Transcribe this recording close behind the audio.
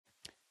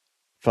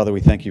Father,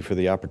 we thank you for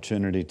the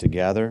opportunity to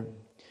gather.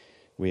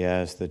 We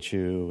ask that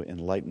you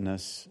enlighten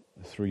us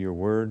through your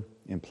word,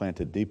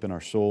 implant it deep in our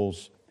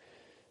souls,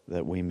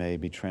 that we may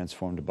be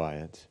transformed by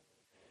it.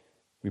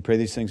 We pray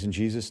these things in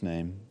Jesus'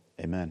 name.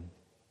 Amen.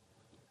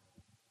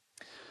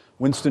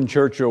 Winston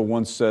Churchill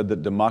once said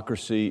that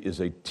democracy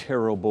is a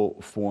terrible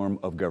form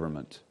of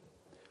government,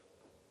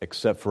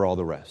 except for all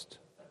the rest.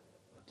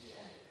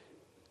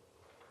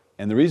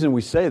 And the reason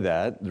we say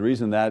that, the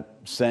reason that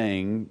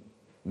saying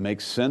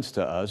makes sense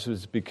to us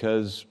is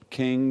because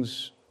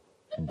kings,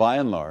 by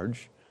and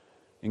large,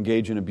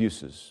 engage in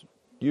abuses.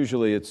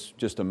 Usually it's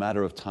just a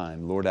matter of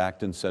time. Lord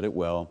Acton said it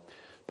well,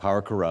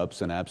 power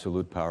corrupts and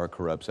absolute power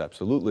corrupts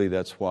absolutely.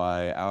 That's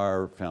why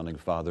our founding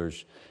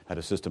fathers had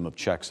a system of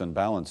checks and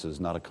balances,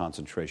 not a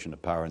concentration of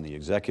power in the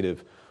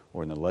executive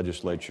or in the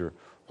legislature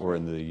or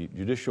in the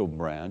judicial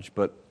branch,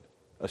 but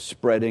a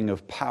spreading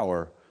of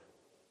power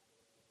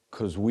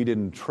because we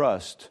didn't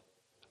trust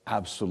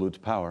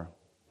absolute power.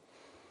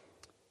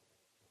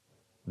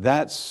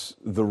 That's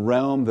the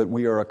realm that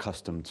we are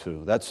accustomed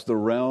to. That's the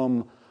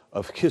realm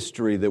of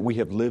history that we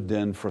have lived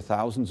in for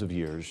thousands of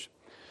years.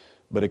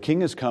 But a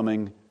king is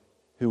coming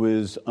who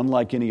is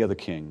unlike any other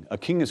king. A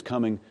king is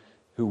coming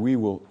who we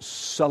will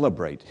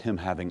celebrate him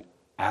having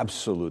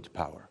absolute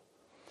power.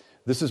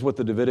 This is what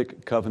the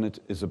Davidic covenant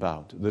is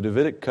about. The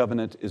Davidic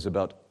covenant is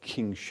about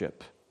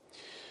kingship.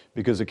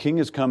 Because a king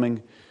is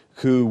coming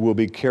who will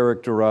be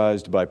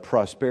characterized by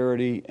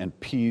prosperity and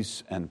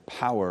peace and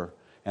power.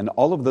 And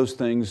all of those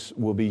things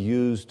will be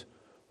used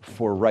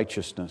for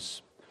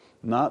righteousness.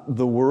 Not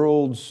the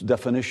world's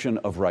definition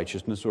of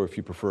righteousness, or if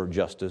you prefer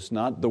justice,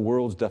 not the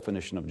world's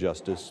definition of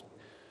justice,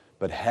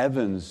 but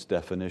heaven's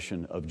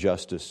definition of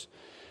justice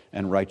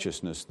and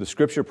righteousness. The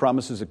Scripture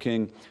promises a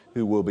king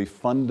who will be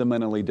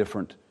fundamentally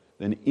different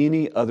than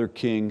any other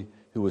king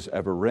who has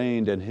ever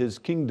reigned, and his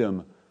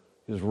kingdom,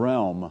 his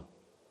realm,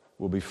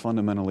 will be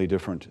fundamentally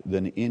different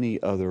than any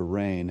other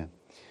reign.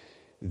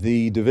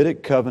 The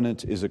Davidic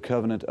covenant is a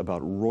covenant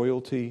about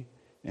royalty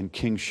and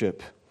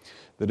kingship.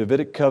 The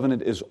Davidic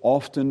covenant is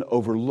often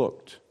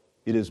overlooked.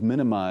 It is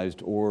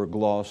minimized or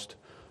glossed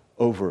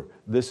over.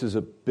 This is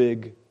a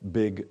big,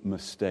 big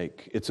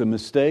mistake. It's a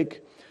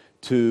mistake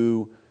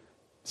to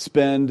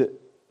spend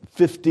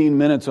 15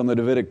 minutes on the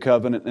Davidic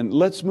covenant and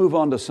let's move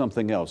on to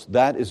something else.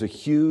 That is a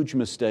huge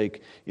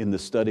mistake in the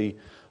study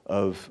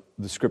of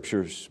the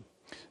Scriptures.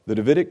 The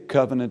Davidic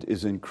covenant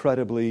is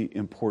incredibly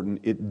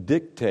important. It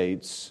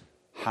dictates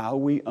how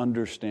we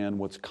understand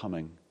what's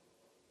coming.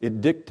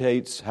 It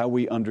dictates how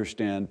we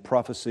understand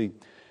prophecy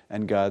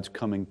and God's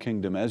coming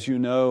kingdom. As you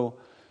know,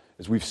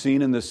 as we've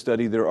seen in this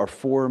study, there are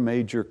 4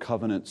 major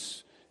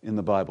covenants in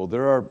the Bible.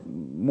 There are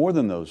more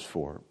than those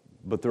 4,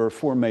 but there are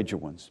 4 major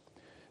ones.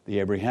 The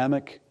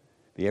Abrahamic,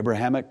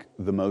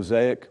 the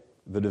Mosaic,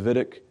 the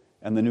Davidic,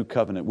 and the New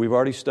Covenant. We've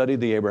already studied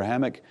the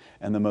Abrahamic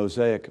and the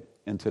Mosaic,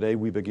 and today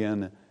we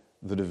begin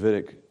the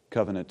Davidic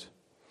covenant.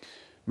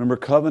 Remember,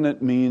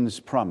 covenant means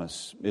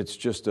promise. It's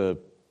just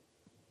it's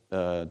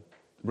a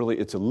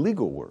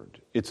legal word.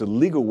 It's a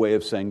legal way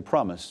of saying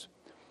promise.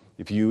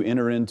 If you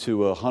enter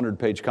into a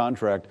 100-page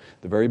contract,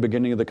 the very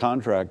beginning of the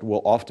contract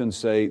will often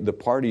say the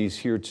parties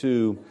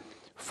hereto,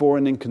 for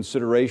and in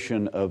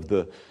consideration of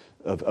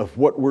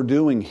what we're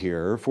doing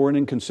here, for and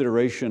in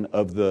consideration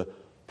of the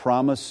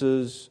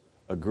promises,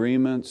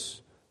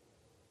 agreements,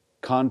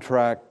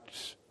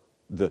 contracts,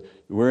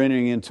 we're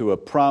entering into a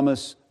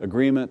promise,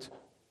 agreement,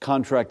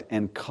 contract,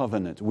 and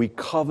covenant. We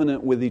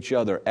covenant with each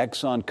other.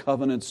 Exxon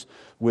covenants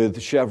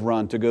with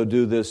Chevron to go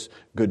do this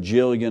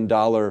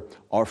gajillion-dollar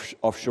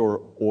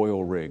offshore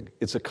oil rig.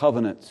 It's a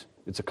covenant.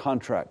 It's a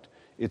contract.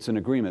 It's an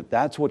agreement.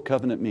 That's what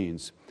covenant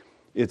means.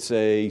 It's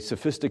a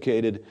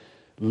sophisticated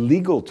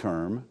legal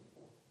term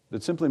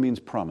that simply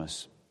means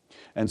promise.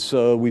 And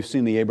so we've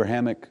seen the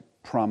Abrahamic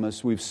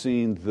promise. We've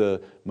seen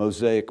the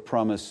Mosaic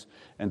promise.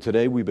 And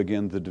today we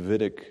begin the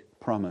Davidic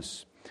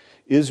promise.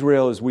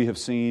 Israel, as we have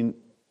seen,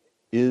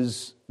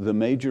 is the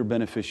major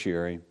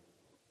beneficiary.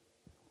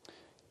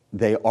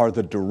 They are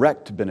the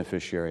direct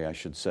beneficiary, I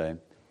should say,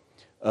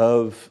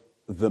 of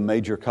the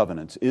major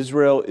covenants.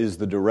 Israel is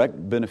the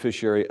direct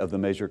beneficiary of the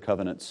major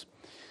covenants,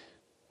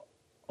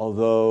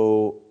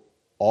 although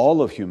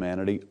all of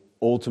humanity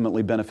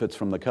ultimately benefits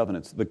from the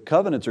covenants. The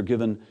covenants are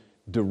given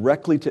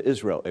directly to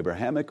Israel.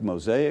 Abrahamic,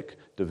 Mosaic,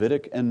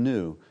 Davidic, and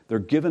New. They're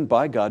given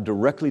by God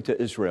directly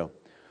to Israel.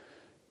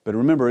 But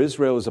remember,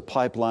 Israel is a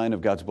pipeline of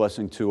God's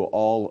blessing to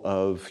all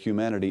of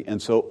humanity. And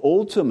so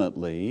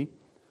ultimately,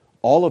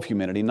 all of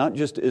humanity, not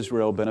just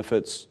Israel,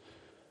 benefits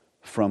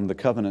from the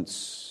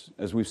covenants.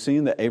 As we've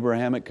seen, the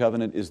Abrahamic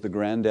covenant is the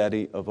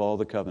granddaddy of all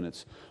the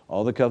covenants.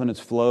 All the covenants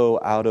flow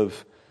out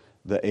of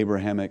the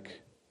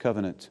Abrahamic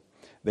covenant.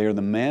 They are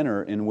the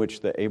manner in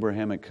which the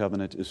Abrahamic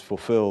covenant is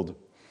fulfilled.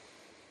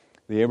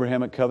 The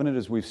Abrahamic covenant,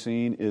 as we've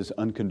seen, is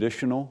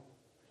unconditional,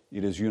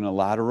 it is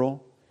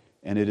unilateral,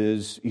 and it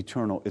is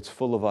eternal. It's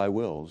full of I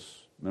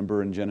wills.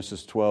 Remember in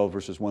Genesis 12,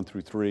 verses 1 through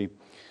 3,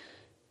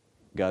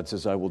 God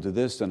says, I will do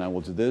this, and I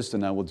will do this,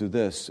 and I will do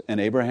this. And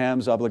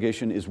Abraham's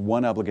obligation is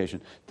one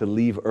obligation, to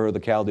leave Ur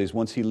the Chaldees.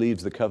 Once he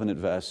leaves, the covenant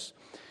vests,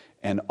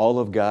 and all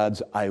of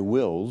God's I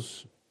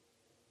wills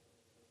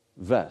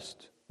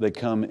vest. They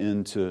come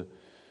into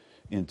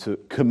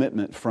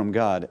commitment from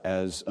God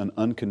as an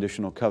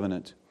unconditional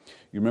covenant.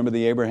 You remember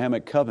the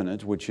Abrahamic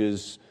covenant, which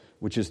is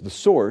the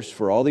source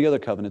for all the other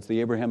covenants. The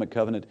Abrahamic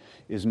covenant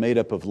is made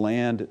up of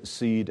land,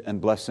 seed,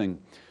 and blessing.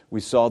 We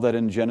saw that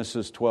in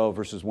Genesis 12,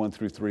 verses 1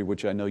 through 3,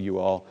 which I know you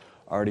all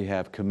already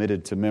have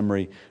committed to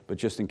memory, but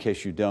just in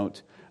case you don't,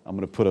 I'm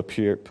going to put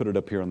it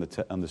up here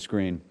on the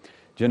screen.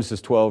 Genesis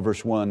 12,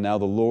 verse 1, Now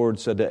the Lord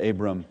said to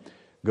Abram,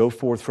 Go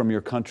forth from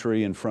your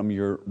country and from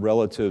your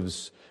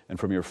relatives and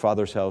from your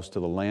father's house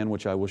to the land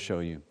which I will show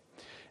you.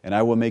 And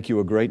I will make you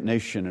a great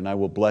nation, and I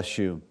will bless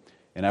you,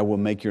 and I will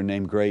make your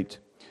name great,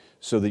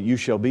 so that you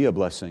shall be a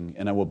blessing.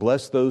 And I will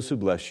bless those who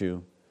bless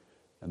you,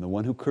 and the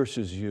one who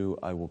curses you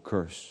I will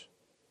curse.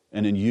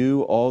 And in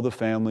you all the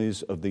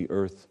families of the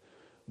earth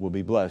will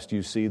be blessed.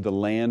 You see the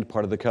land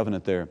part of the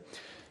covenant there.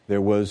 There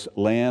was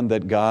land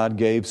that God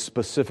gave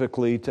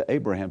specifically to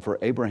Abraham, for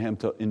Abraham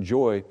to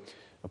enjoy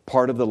a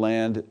part of the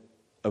land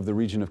of the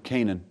region of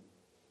Canaan.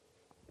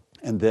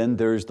 And then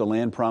there's the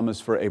land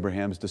promised for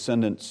Abraham's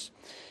descendants,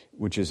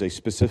 which is a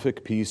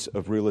specific piece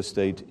of real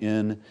estate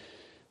in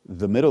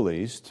the Middle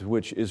East,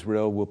 which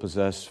Israel will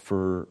possess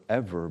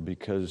forever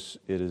because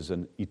it is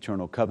an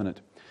eternal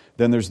covenant.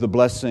 Then there's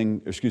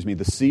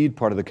the seed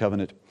part of the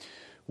covenant,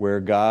 where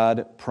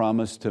God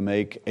promised to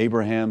make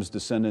Abraham's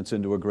descendants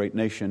into a great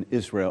nation,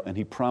 Israel, and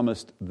He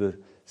promised that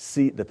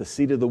the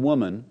seed of the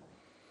woman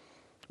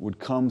would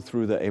come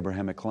through the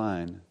Abrahamic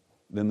line.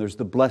 Then there's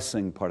the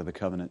blessing part of the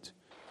covenant.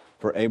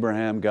 For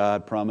Abraham,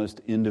 God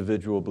promised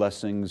individual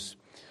blessings.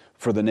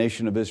 For the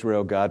nation of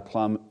Israel, God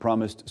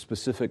promised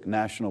specific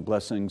national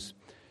blessings.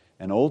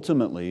 And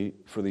ultimately,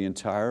 for the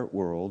entire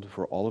world,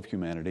 for all of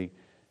humanity,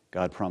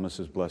 God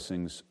promises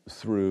blessings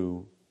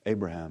through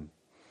Abraham.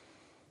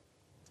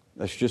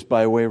 That's just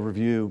by way of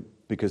review,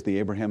 because the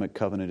Abrahamic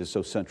covenant is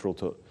so central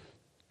to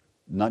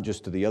not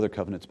just to the other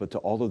covenants, but to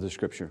all of the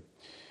Scripture.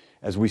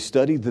 As we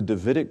study the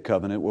Davidic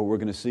covenant, what we're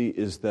going to see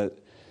is that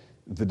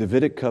the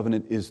Davidic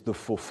covenant is the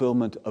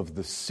fulfillment of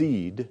the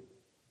seed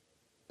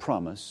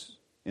promise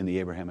in the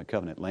Abrahamic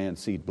covenant, land,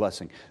 seed,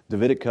 blessing.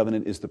 Davidic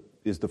covenant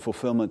is the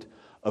fulfillment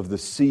of the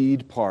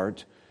seed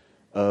part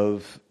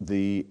of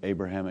the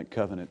Abrahamic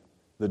covenant.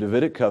 The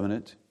Davidic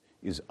covenant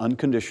is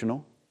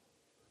unconditional,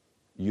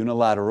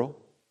 unilateral,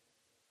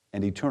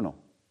 and eternal,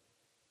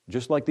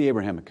 just like the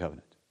Abrahamic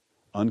covenant.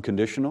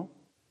 Unconditional,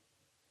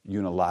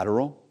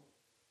 unilateral,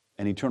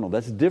 and eternal.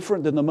 That's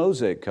different than the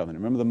Mosaic covenant.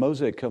 Remember, the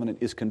Mosaic covenant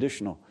is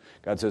conditional.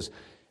 God says,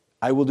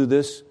 I will do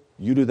this,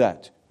 you do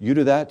that. You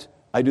do that,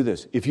 I do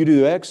this. If you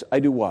do X, I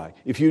do Y.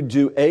 If you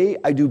do A,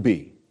 I do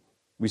B.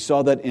 We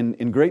saw that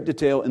in great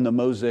detail in the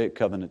Mosaic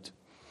covenant.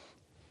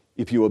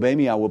 If you obey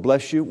me, I will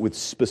bless you with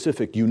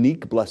specific,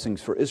 unique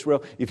blessings for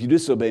Israel. If you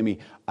disobey me,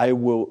 I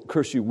will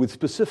curse you with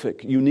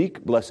specific,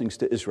 unique blessings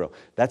to Israel.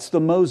 That's the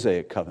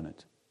Mosaic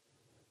covenant.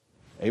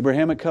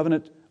 Abrahamic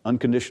covenant,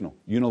 unconditional,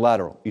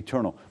 unilateral,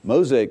 eternal.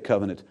 Mosaic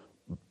covenant,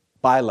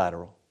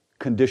 bilateral,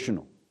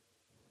 conditional,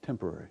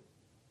 temporary.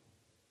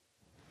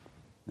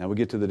 Now we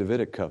get to the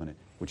Davidic covenant,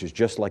 which is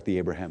just like the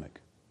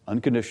Abrahamic.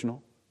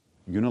 Unconditional,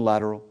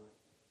 unilateral,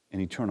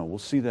 and eternal. We'll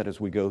see that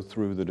as we go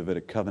through the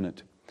Davidic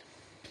covenant.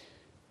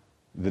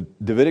 The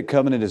Davidic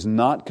covenant is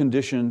not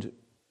conditioned.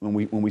 When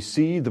we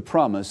see the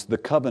promise, the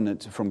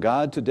covenant from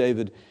God to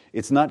David,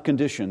 it's not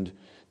conditioned.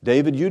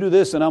 David, you do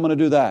this and I'm going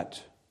to do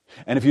that.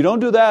 And if you don't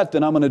do that,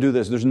 then I'm going to do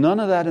this. There's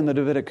none of that in the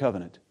Davidic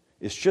covenant.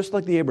 It's just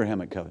like the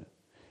Abrahamic covenant.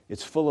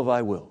 It's full of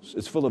I wills.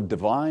 It's full of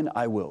divine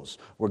I wills,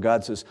 where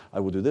God says, I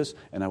will do this,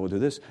 and I will do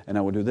this, and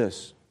I will do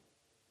this.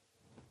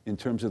 In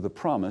terms of the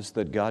promise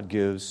that God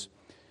gives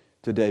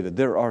to David.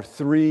 There are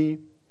 3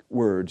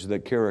 words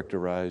that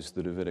characterize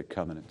the Davidic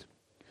covenant.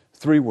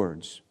 3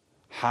 words: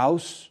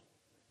 house,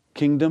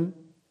 kingdom,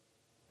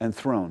 and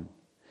throne.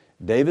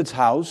 David's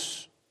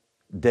house,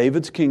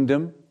 David's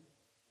kingdom,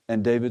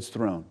 and David's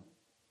throne.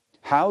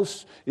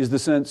 House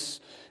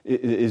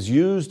is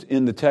used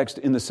in the text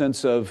in the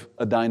sense of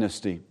a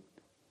dynasty.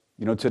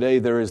 You know, today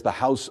there is the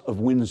House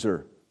of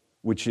Windsor,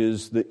 which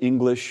is the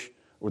English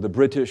or the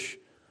British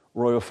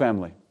royal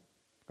family,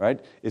 right?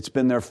 It's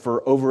been there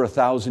for over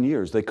 1,000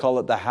 years. They call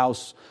it the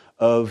House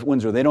of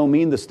Windsor. They don't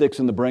mean the sticks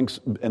and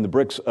the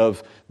bricks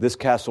of this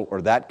castle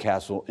or that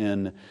castle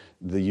in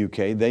the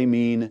UK. They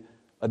mean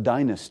a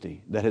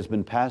dynasty that has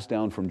been passed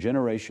down from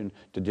generation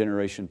to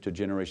generation to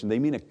generation. They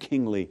mean a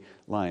kingly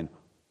line,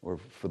 or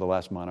for the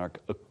last monarch,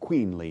 a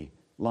queenly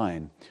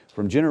line,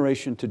 from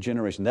generation to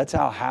generation. That's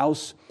how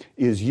house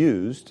is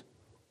used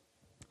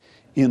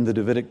in the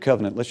Davidic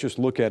covenant. Let's just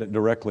look at it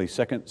directly.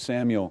 2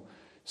 Samuel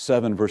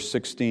 7, verse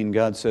 16,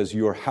 God says,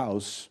 your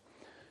house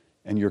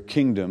and your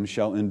kingdom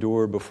shall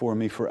endure before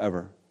me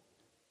forever.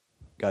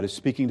 God is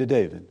speaking to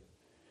David.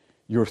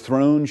 Your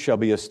throne shall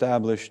be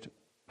established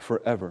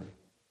forever.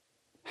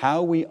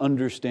 How we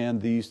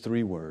understand these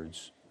 3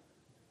 words,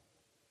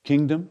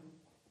 kingdom,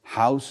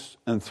 house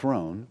and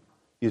throne,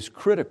 is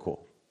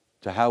critical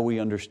to how we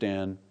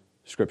understand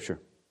Scripture.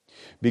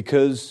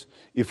 Because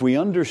if we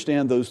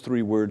understand those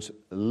three words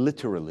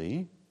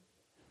literally,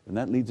 then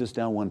that leads us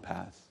down one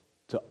path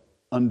to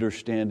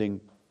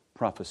understanding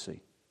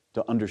prophecy,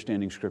 to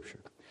understanding Scripture.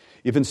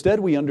 If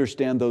instead we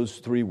understand those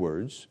three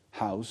words,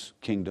 house,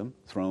 kingdom,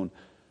 throne,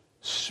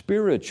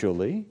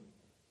 spiritually,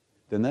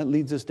 then that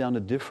leads us down a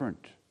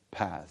different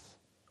path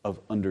of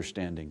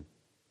understanding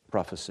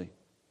prophecy.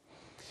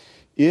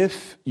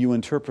 If you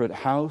interpret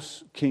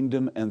house,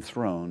 kingdom, and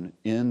throne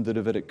in the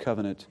Davidic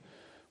covenant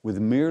with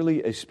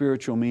merely a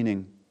spiritual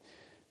meaning,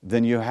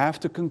 then you have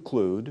to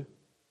conclude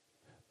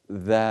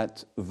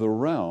that the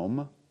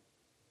realm,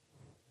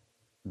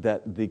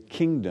 that the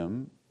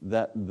kingdom,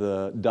 that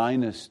the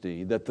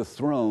dynasty, that the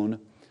throne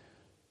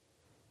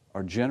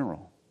are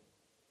general,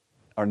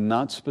 are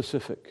not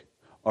specific,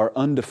 are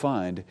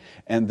undefined,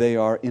 and they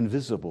are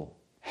invisible,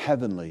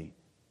 heavenly,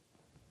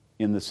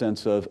 in the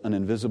sense of an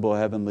invisible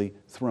heavenly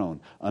throne,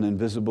 an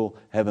invisible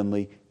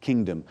heavenly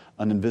kingdom,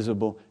 an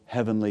invisible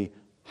heavenly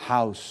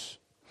house.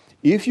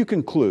 If you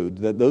conclude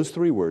that those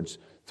three words,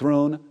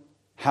 throne,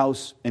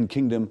 house, and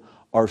kingdom,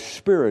 are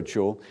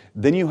spiritual,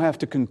 then you have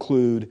to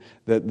conclude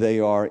that they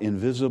are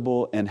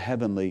invisible and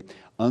heavenly,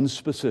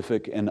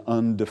 unspecific and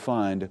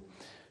undefined.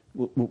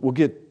 We'll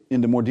get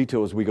into more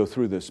detail as we go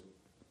through this.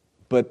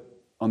 But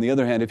on the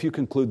other hand, if you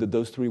conclude that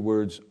those three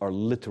words are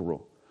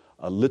literal,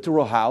 a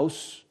literal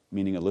house,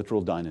 meaning a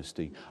literal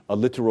dynasty, a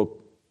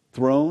literal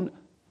throne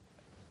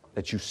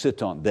that you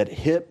sit on, that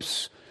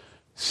hips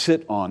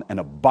sit on and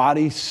a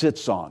body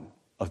sits on,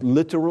 a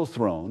literal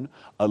throne,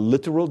 a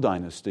literal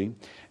dynasty,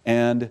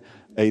 and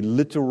a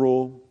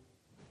literal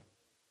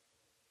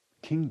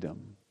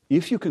kingdom.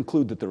 If you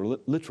conclude that they're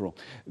literal,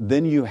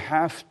 then you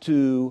have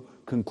to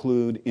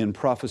conclude in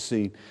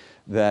prophecy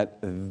that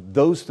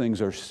those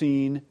things are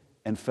seen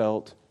and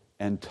felt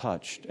and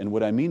touched. And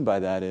what I mean by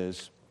that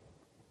is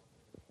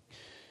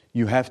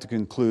you have to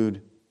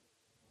conclude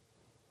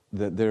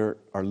that there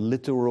are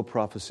literal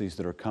prophecies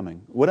that are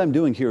coming. What I'm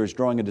doing here is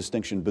drawing a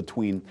distinction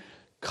between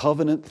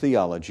covenant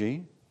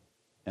theology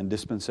and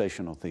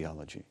dispensational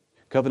theology.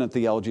 Covenant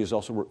theology is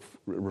also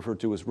referred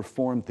to as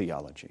Reformed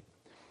theology.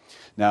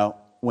 Now,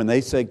 when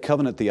they say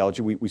covenant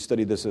theology, we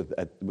studied this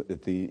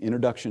at the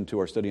introduction to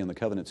our study on the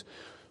covenants.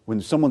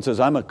 When someone says,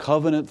 I'm a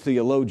covenant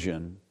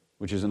theologian,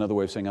 which is another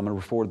way of saying I'm a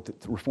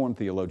Reformed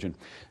theologian,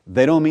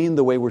 they don't mean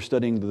the way we're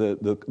studying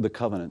the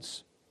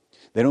covenants.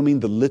 They don't mean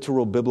the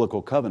literal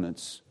biblical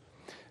covenants.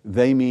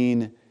 They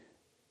mean,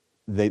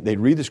 they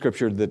read the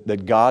Scripture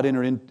that God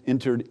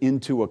entered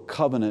into a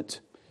covenant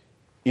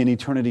in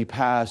eternity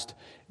past.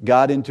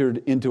 God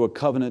entered into a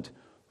covenant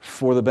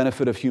for the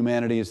benefit of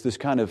humanity. It's this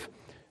kind of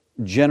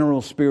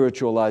general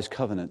spiritualized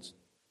covenants.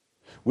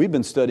 We've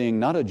been studying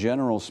not a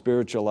general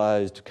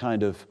spiritualized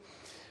kind of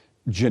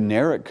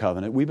generic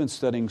covenant. We've been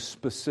studying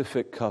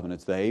specific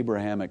covenants, the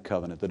Abrahamic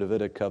covenant, the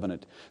Davidic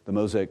covenant, the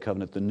Mosaic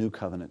covenant, the New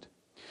covenant.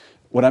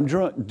 What I'm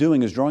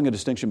doing is drawing a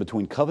distinction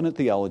between covenant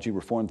theology,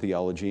 Reformed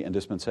theology, and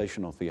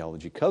dispensational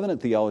theology. Covenant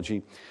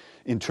theology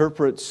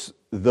interprets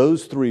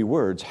those three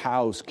words,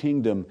 house,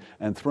 kingdom,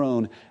 and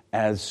throne,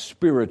 as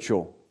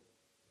spiritual,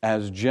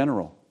 as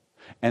general.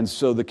 And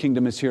so the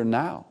kingdom is here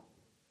now.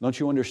 Don't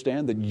you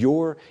understand that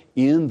you're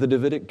in the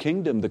Davidic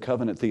kingdom, the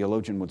covenant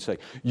theologian would say.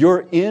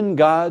 You're in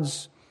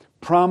God's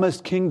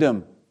promised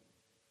kingdom.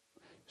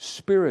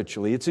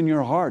 Spiritually, it's in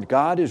your heart.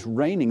 God is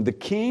reigning. The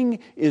king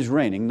is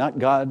reigning, not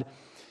God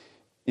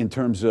in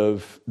terms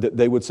of,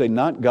 they would say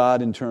not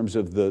God in terms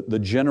of the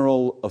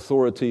general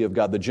authority of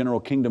God, the general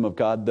kingdom of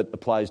God that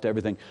applies to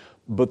everything,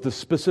 but the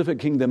specific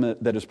kingdom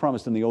that is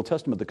promised in the Old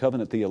Testament. The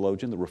covenant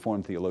theologian, the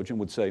Reformed theologian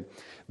would say,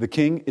 the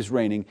king is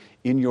reigning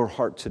in your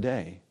heart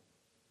today.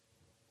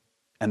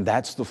 And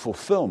that's the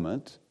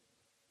fulfillment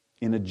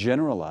in a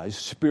generalized,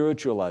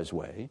 spiritualized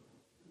way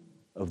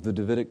of the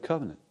Davidic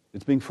covenant.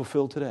 It's being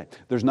fulfilled today.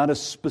 There's not a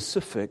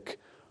specific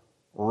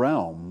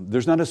realm.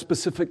 There's not a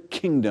specific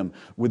kingdom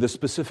with a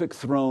specific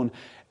throne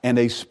and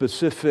a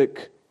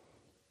specific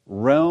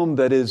realm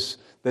that is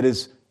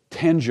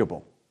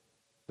tangible,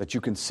 that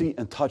you can see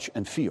and touch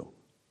and feel.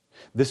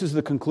 This is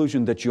the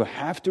conclusion that you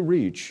have to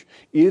reach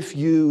if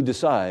you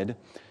decide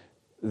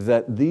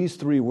that these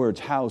three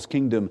words, house,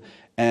 kingdom,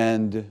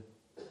 and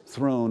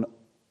throne,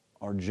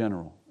 are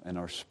general and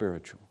are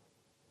spiritual.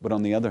 But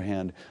on the other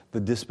hand, the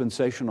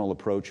dispensational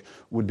approach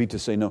would be to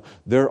say, no,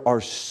 there are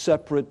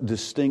separate,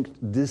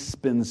 distinct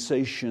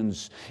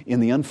dispensations in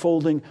the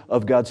unfolding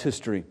of God's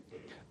history.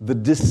 The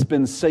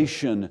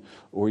dispensation,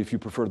 or if you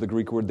prefer the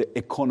Greek word, the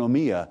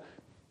economia,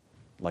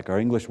 like our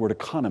English word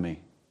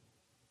economy,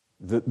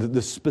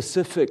 the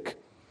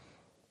specific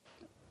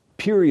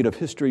period of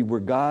history where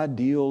God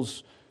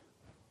deals,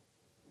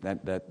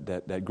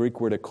 that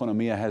Greek word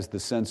economia has the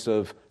sense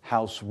of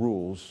house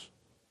rules,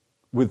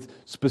 with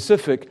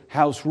specific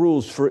house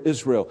rules for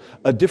Israel,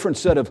 a different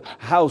set of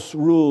house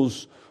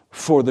rules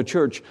for the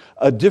church,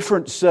 a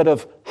different set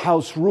of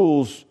house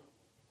rules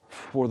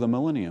for the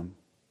millennium.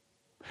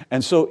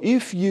 And so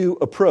if you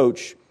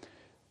approach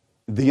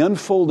the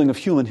unfolding of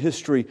human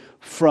history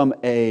from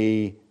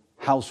a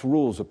house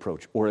rules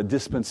approach or a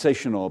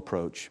dispensational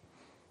approach,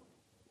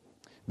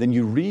 then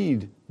you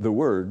read the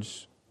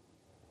words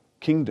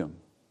kingdom,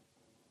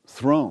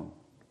 throne,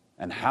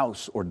 and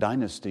house or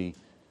dynasty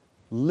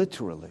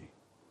literally,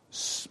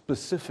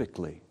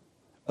 specifically.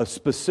 A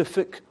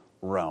specific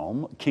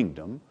realm,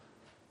 kingdom,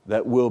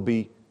 that will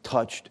be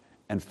touched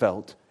and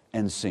felt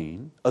and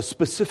seen. A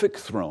specific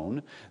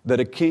throne that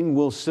a king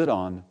will sit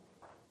on,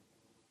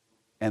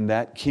 and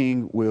that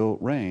king will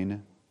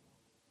reign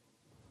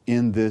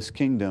in this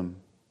kingdom.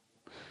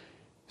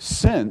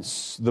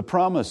 Since the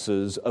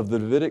promises of the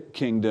Davidic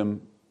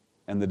kingdom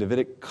and the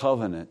Davidic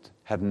covenant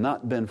have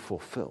not been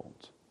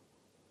fulfilled,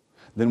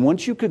 then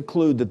once you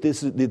conclude that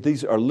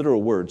these are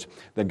literal words,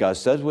 that God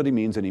says what He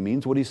means and He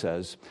means what He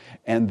says,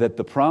 and that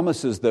the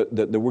promises that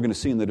we're going to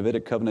see in the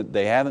Davidic covenant,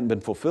 they haven't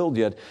been fulfilled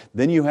yet,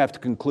 then you have to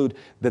conclude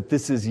that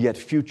this is yet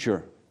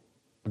future.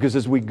 Because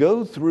as we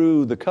go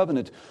through the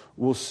covenant,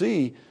 we'll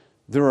see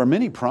there are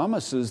many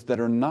promises that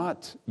are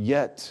not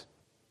yet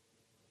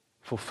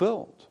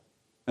fulfilled.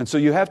 And so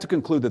you have to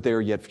conclude that they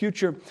are yet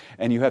future,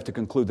 and you have to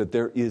conclude that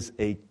there is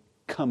a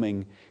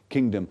coming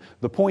kingdom.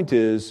 The point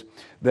is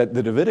that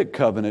the Davidic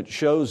covenant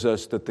shows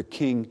us that the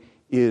king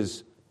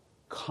is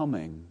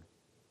coming.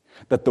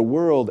 That the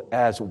world,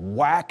 as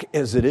whack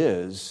as it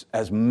is,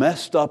 as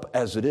messed up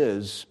as it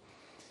is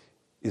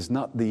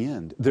not the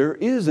end. There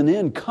is an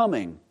end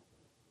coming,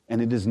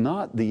 and it is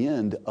not the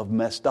end of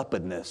messed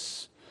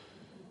upness,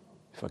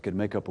 if I could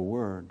make up a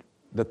word,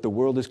 that the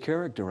world is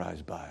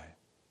characterized by.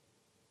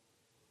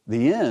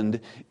 The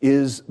end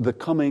is the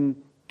coming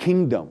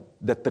kingdom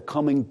that the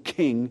coming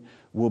king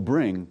will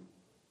bring.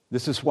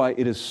 This is why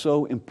it is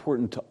so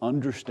important to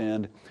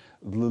understand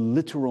the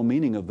literal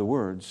meaning of the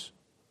words.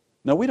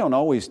 Now, we don't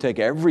always take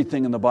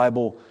everything in the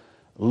Bible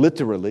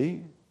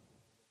literally,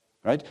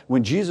 right?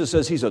 When Jesus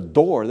says He's a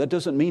door, that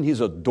doesn't mean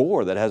He's a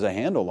door that has a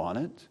handle on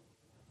it,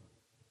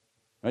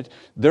 right?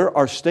 There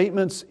are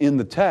statements in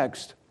the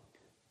text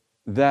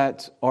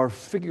that are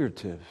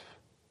figurative.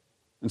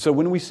 And so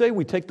when we say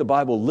we take the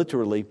Bible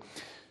literally,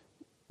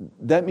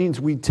 that means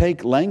we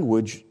take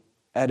language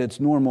at its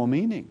normal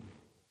meaning.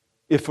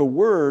 If a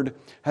word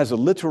has a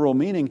literal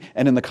meaning,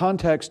 and in the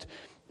context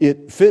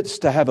it fits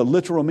to have a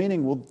literal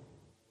meaning, well,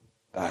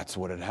 that's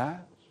what it has.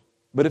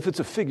 But if it's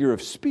a figure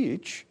of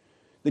speech,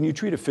 then you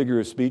treat a figure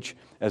of speech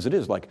as it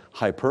is, like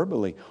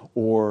hyperbole,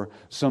 or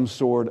some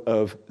sort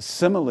of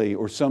simile,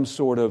 or some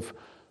sort of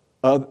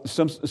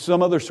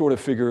some other sort of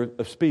figure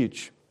of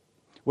speech.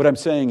 What I'm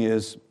saying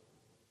is,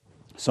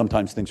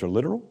 sometimes things are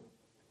literal,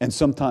 and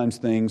sometimes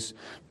things,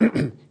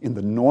 in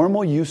the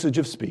normal usage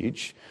of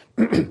speech,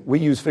 we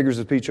use figures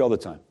of speech all the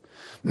time.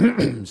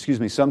 Excuse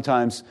me,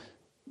 sometimes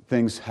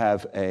things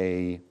have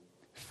a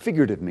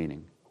figurative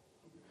meaning.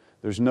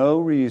 There's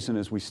no reason,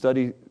 as we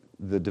study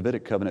the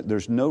Davidic covenant,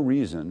 there's no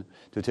reason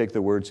to take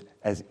the words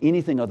as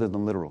anything other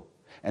than literal.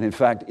 And in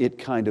fact, it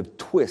kind of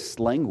twists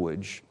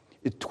language.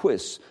 It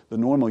twists the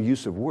normal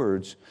use of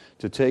words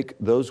to take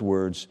those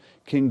words,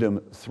 kingdom,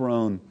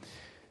 throne,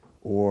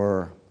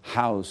 or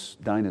house,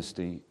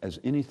 dynasty, as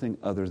anything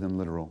other than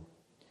literal.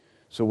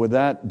 So with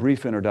that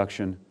brief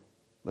introduction,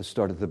 let's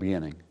start at the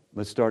beginning.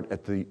 Let's start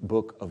at the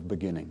book of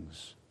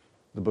beginnings,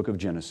 the book of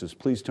Genesis.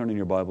 Please turn in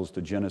your Bibles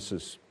to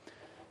Genesis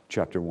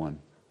chapter 1.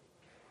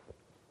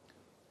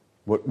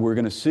 What we're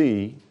going to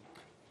see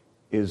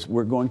is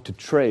we're going to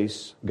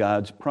trace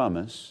God's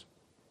promise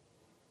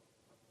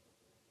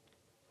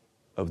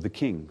of the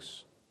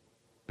kings.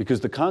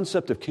 Because the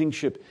concept of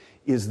kingship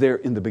is there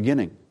in the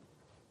beginning.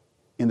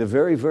 In the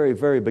very, very,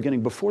 very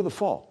beginning, before the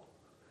fall.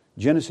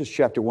 Genesis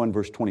chapter 1,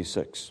 verse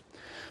 26.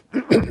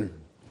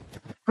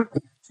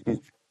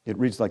 It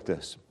reads like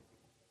this.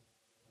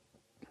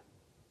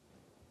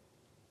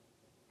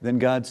 Then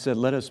God said,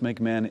 "Let us make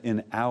man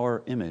in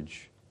our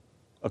image,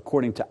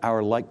 according to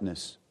our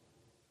likeness,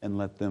 and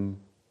let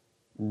them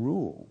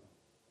rule."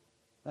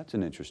 That's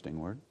an interesting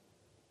word.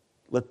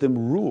 Let them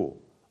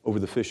rule over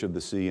the fish of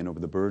the sea, and over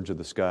the birds of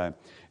the sky,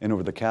 and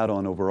over the cattle,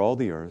 and over all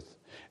the earth,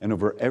 and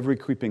over every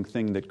creeping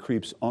thing that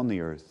creeps on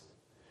the earth.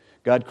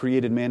 God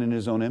created man in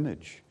His own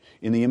image.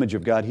 In the image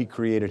of God, He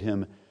created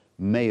him,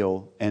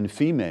 male and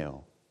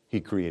female. He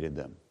created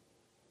them.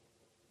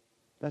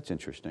 That's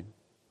interesting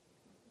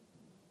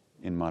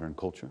in modern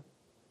culture.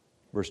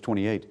 Verse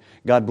 28,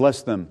 God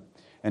blessed them,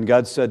 and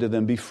God said to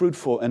them, "Be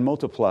fruitful and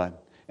multiply,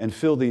 and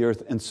fill the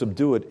earth and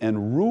subdue it,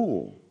 and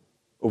rule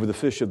over the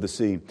fish of the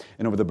sea,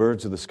 and over the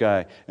birds of the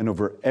sky, and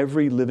over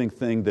every living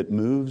thing that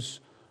moves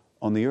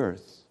on the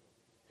earth."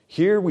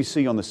 Here we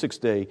see on the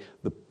sixth day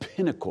the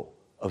pinnacle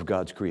of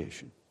God's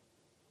creation.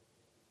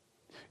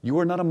 You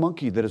are not a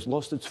monkey that has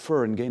lost its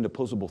fur and gained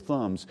opposable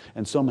thumbs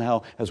and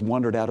somehow has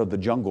wandered out of the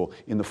jungle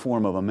in the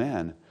form of a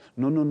man.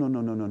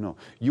 No.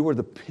 You are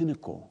the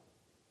pinnacle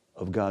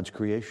of God's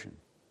creation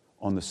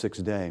on the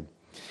sixth day.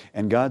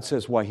 And God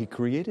says why He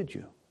created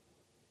you.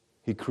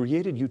 He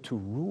created you to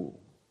rule.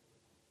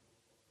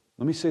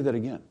 Let me say that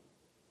again.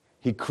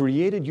 He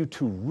created you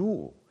to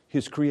rule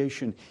His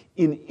creation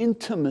in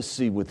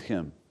intimacy with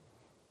Him.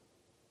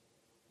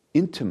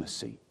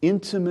 intimacy,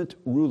 intimate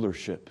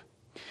rulership.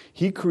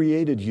 He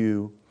created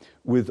you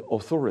with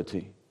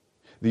authority.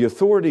 The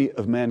authority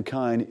of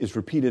mankind is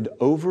repeated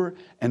over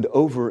and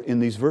over in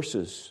these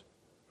verses.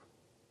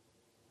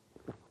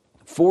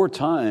 4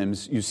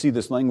 times you see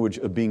this language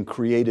of being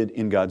created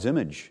in God's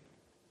image,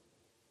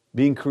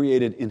 being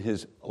created in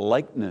His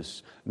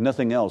likeness.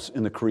 Nothing else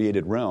in the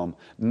created realm,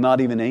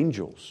 not even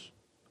angels,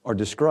 are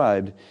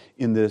described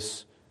in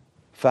this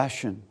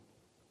fashion.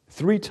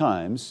 3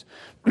 times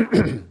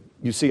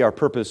you see our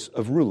purpose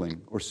of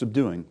ruling or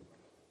subduing.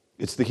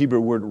 It's the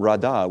Hebrew word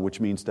radah, which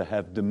means to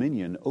have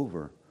dominion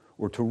over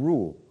or to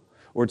rule.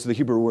 Or it's the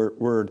Hebrew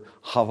word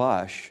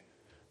havash,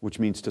 which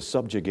means to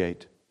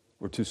subjugate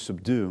or to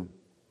subdue.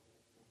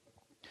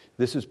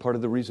 This is part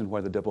of the reason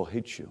why the devil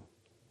hates you.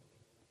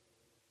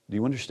 Do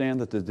you understand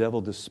that the devil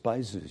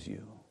despises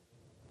you?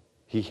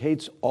 He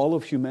hates all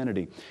of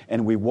humanity,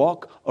 and we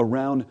walk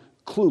around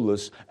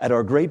clueless at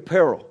our great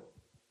peril.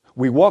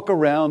 We walk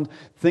around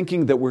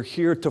thinking that we're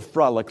here to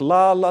frolic,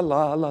 la, la,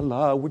 la, la,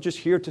 la. We're just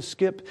here to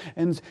skip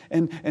and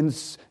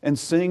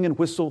sing and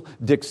whistle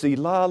Dixie,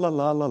 la, la,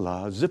 la, la,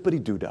 la,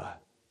 zippity-doo-dah.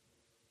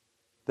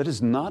 That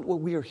is not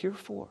what we are here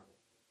for.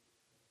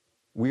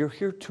 We are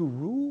here to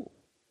rule.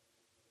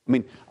 I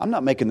mean, I'm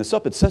not making this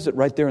up. It says it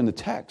right there in the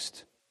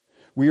text.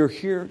 We are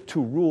here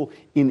to rule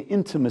in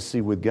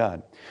intimacy with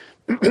God.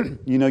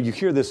 You know, you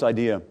hear this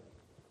idea.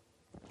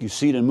 You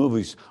see it in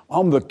movies.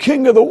 I'm the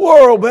king of the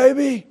world,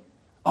 baby.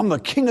 I'm the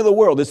king of the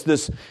world. It's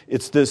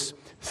this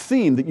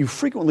theme that you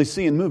frequently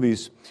see in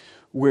movies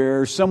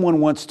where someone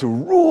wants to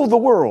rule the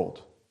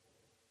world.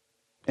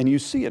 And you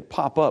see it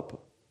pop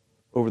up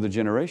over the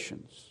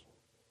generations,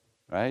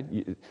 right?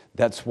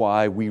 That's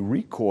why we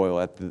recoil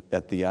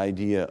at the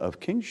idea of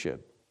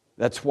kingship.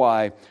 That's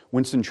why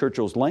Winston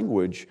Churchill's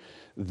language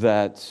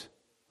that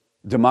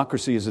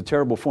democracy is a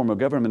terrible form of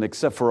government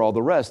except for all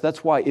the rest,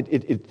 that's why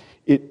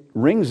it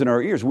rings in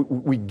our ears.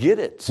 We get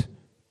it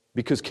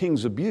because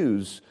kings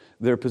abuse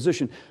their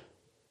position.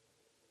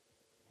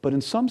 But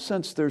in some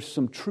sense, there's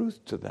some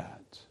truth to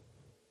that,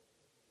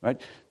 right?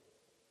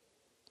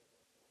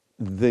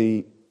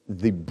 The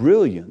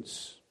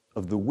brilliance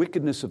of the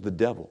wickedness of the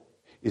devil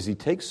is he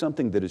takes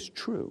something that is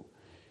true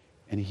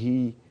and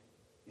he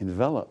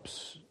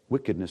envelops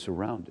wickedness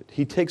around it.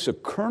 He takes a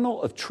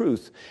kernel of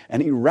truth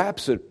and he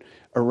wraps it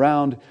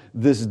around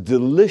this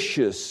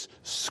delicious,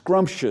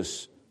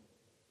 scrumptious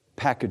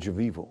package of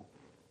evil.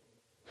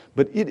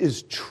 But it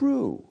is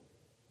true.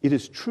 It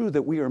is true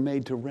that we are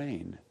made to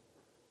reign.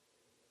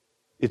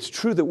 It's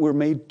true that we're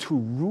made to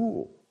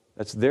rule.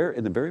 That's there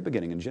in the very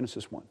beginning in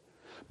Genesis 1.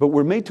 But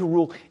we're made to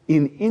rule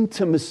in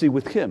intimacy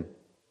with Him,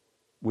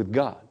 with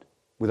God,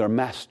 with our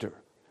Master,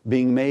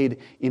 being made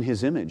in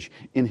His image,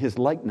 in His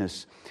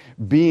likeness,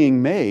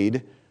 being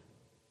made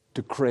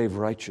to crave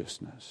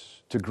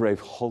righteousness, to crave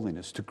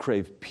holiness, to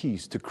crave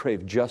peace, to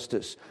crave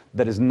justice.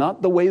 That is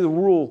not the way the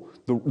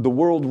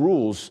world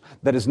rules.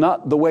 That is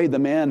not the way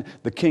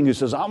the king who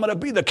says, I'm going to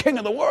be the king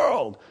of the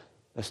world.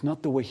 That's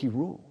not the way he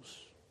rules.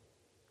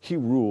 He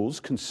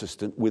rules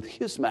consistent with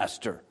his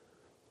master,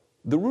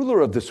 the ruler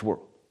of this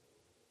world,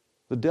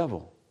 the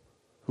devil,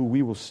 who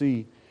we will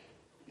see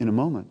in a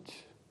moment.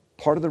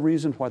 Part of the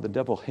reason why the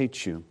devil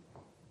hates you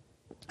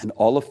and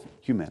all of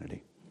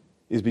humanity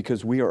is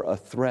because we are a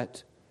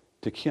threat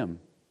to him.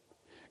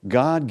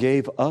 God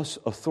gave us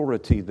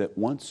authority that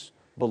once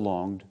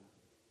belonged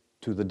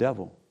to the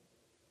devil.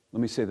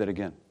 Let me say that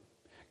again.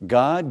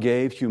 God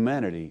gave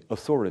humanity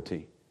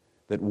authority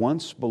that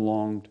once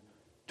belonged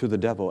to the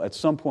devil. At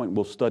some point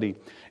we'll study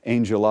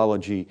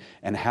angelology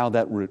and how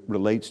that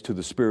relates to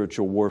the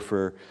spiritual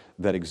warfare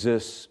that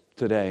exists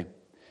today,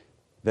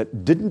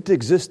 that didn't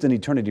exist in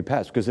eternity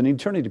past, because in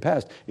eternity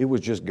past it was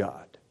just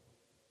God.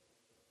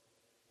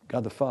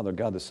 God the Father,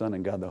 God the Son,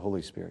 and God the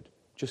Holy Spirit.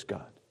 Just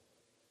God.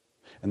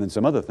 And then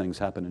some other things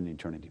happened in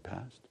eternity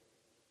past.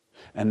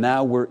 And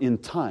now we're in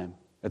time.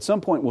 At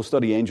some point we'll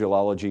study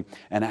angelology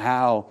and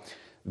how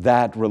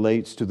that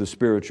relates to the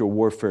spiritual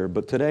warfare.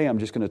 But today I'm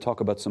just going to talk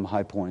about some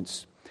high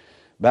points.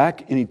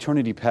 Back in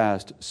eternity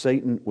past,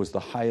 Satan was the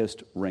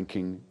highest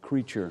ranking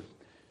creature.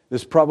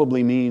 This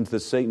probably means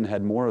that Satan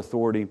had more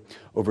authority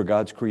over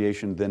God's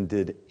creation than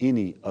did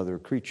any other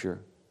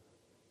creature.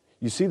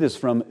 You see this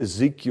from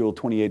Ezekiel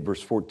 28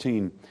 verse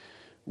 14,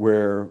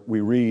 where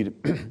we read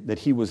that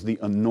he was the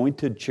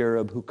anointed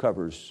cherub who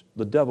covers.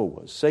 The devil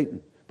was,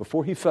 Satan,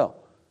 before he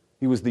fell.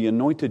 He was the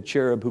anointed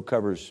cherub who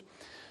covers.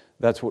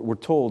 That's what we're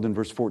told in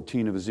verse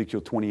 14 of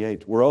Ezekiel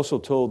 28. We're also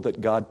told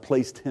that God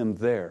placed him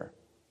there.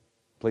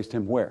 Placed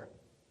him where?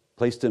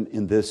 Placed him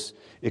in this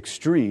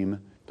extreme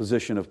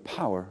position of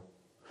power.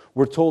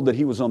 We're told that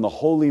he was on the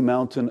holy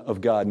mountain of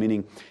God,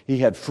 meaning he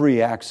had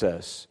free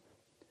access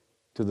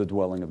to the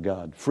dwelling of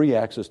God, free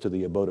access to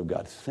the abode of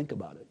God. Think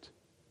about it.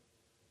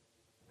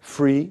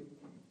 Free,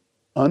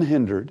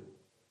 unhindered,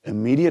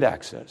 immediate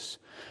access,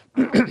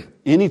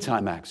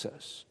 anytime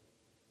access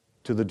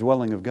to the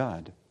dwelling of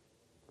God.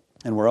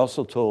 And we're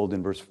also told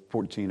in verse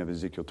 14 of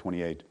Ezekiel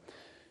 28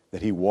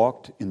 that he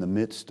walked in the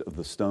midst of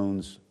the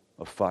stones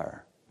of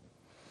fire.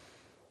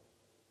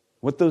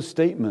 What those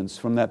statements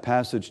from that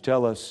passage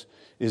tell us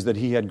is that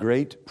he had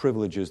great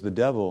privileges. The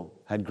devil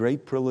had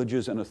great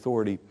privileges and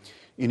authority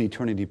in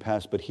eternity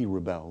past, but he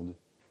rebelled.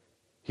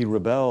 He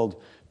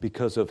rebelled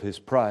because of his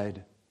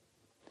pride.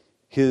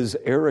 His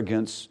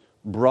arrogance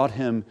brought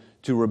him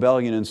to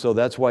rebellion, and so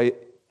that's why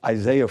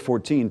Isaiah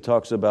 14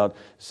 talks about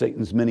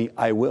Satan's many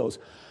I wills.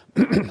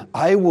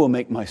 I will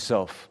make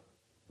myself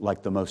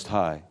like the Most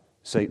High,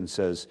 Satan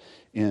says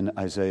in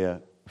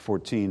Isaiah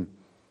 14.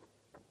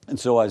 And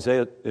so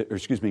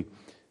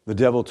the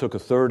devil took a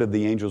third of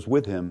the angels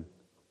with him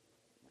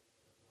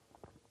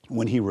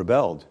when he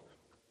rebelled.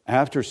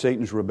 After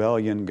Satan's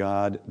rebellion,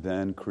 God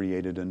then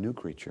created a new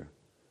creature,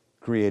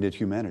 created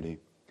humanity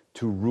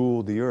to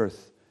rule the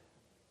earth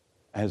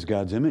as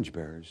God's image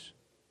bearers,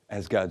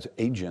 as God's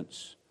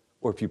agents,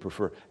 or if you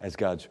prefer, as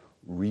God's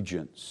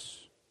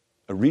regents.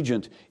 A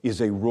regent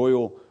is a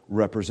royal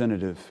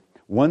representative.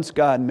 Once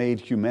God made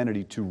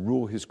humanity to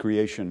rule his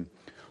creation,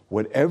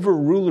 whatever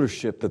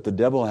rulership that the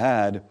devil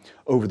had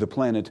over the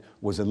planet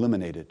was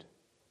eliminated.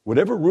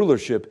 Whatever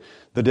rulership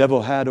the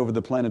devil had over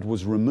the planet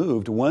was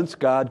removed once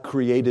God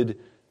created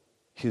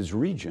his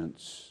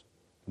regents,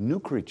 new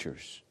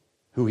creatures,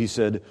 who he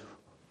said,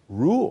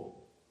 rule.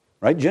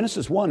 Right?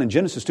 Genesis 1 and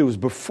Genesis 2 is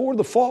before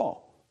the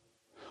fall.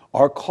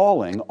 Our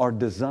calling, our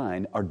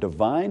design, our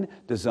divine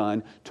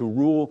design to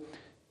rule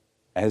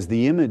as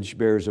the image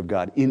bearers of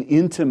God in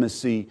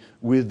intimacy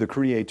with the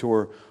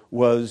Creator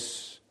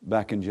was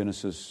back in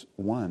Genesis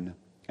 1.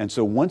 And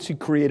so once he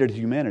created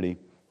humanity,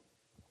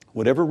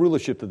 whatever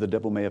rulership that the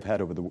devil may have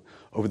had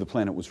over the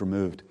planet was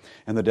removed.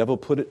 And the devil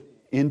put it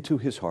into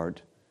his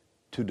heart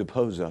to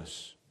depose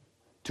us,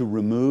 to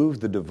remove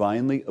the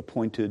divinely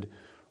appointed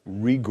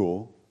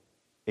regal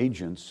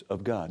agents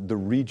of God, the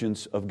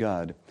regents of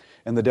God.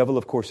 And the devil,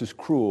 of course, is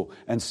cruel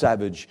and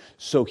savage,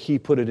 so he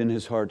put it in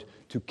his heart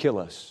to kill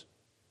us.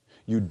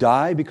 You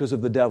die because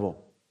of the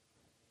devil.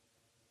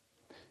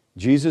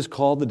 Jesus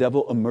called the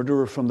devil a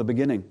murderer from the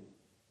beginning.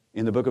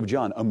 In the book of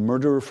John, a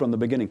murderer from the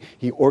beginning.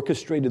 He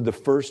orchestrated the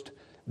first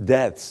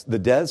deaths, the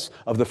deaths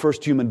of the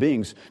first human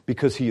beings,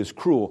 because he is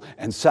cruel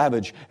and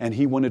savage, and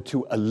he wanted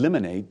to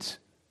eliminate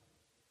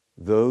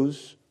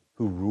those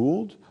who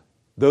ruled,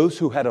 those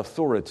who had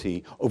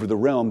authority over the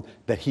realm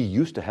that he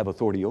used to have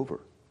authority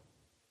over.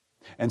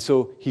 And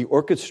so he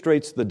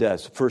orchestrates the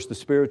deaths, first the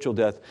spiritual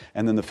death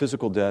and then the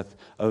physical death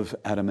of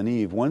Adam and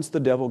Eve. Once the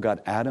devil got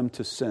Adam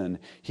to sin,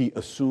 he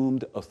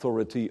assumed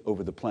authority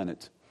over the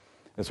planet.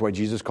 That's why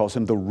Jesus calls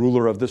him the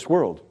ruler of this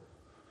world.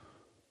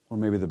 Or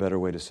maybe the better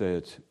way to say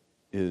it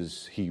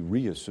is he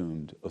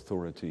reassumed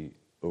authority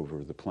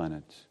over the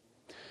planet.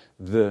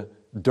 The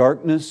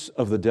darkness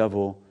of the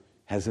devil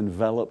has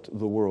enveloped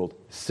the world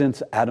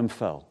since Adam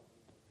fell.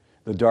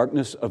 The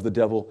darkness of the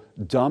devil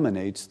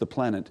dominates the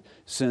planet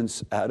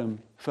since Adam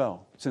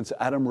fell, since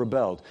Adam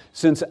rebelled,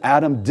 since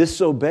Adam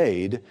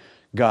disobeyed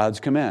God's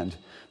command.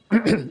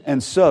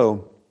 And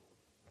so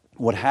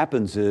what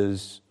happens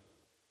is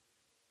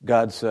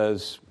God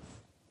says,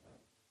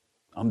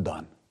 I'm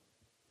done.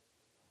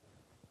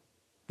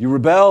 You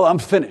rebel, I'm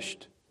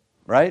finished.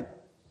 Right?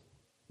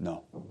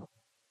 No.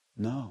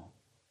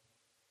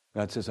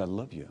 God says, I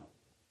love you,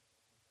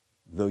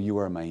 though you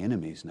are my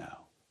enemies now,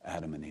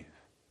 Adam and Eve.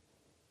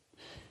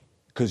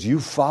 Because you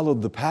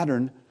followed the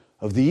pattern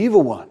of the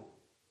evil one,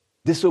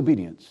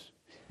 disobedience.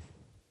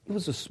 It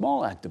was a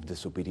small act of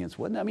disobedience,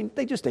 wasn't it? I mean,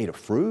 they just ate a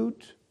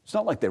fruit. It's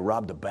not like they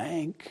robbed a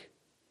bank.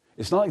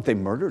 It's not like they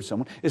murdered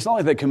someone. It's not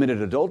like they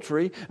committed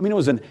adultery. I mean, it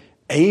was an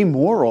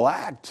amoral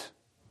act.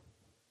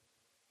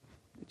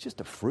 It's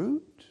just a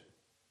fruit?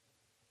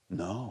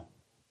 No,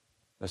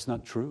 that's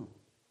not true.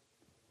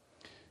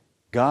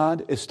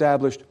 God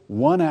established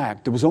one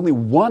act. There was only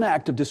one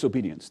act of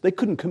disobedience. They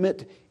couldn't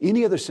commit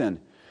any other sin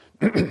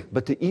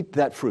but to eat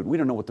that fruit. We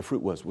don't know what the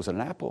fruit was. Was it an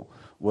apple?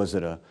 Was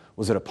it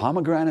a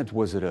pomegranate?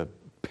 Was it a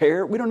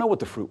pear? We don't know what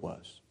the fruit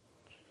was.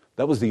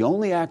 That was the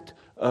only act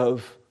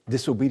of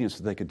disobedience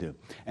that they could do.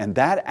 And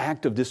that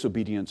act of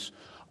disobedience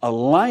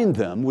aligned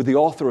them with the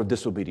author of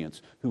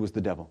disobedience, who was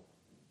the devil.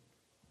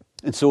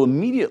 And so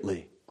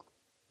immediately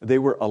they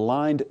were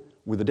aligned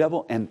with the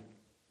devil and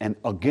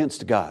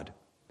against God.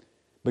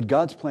 But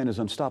God's plan is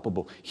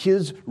unstoppable.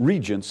 His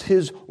regents,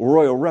 his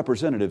royal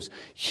representatives,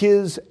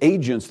 his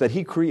agents that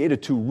he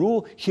created to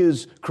rule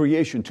his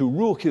creation, to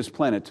rule his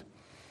planet,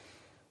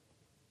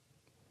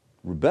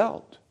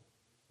 rebelled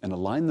and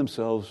aligned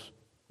themselves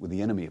with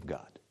the enemy of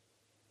God.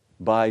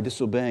 By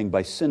disobeying,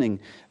 by sinning,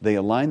 they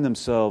aligned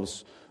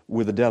themselves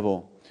with the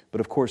devil.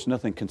 But of course,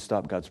 nothing can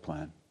stop God's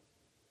plan.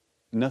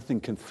 Nothing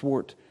can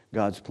thwart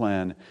God's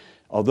plan.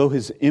 Although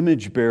his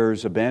image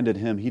bearers abandoned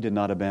him, he did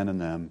not abandon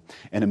them.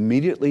 And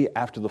immediately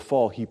after the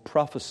fall, he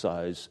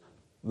prophesies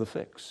the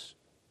fix.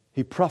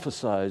 He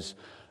prophesies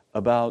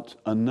about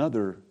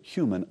another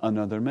human,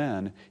 another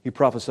man. He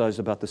prophesies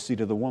about the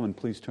seed of the woman.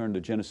 Please turn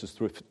to Genesis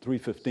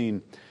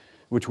 3:15,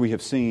 which we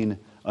have seen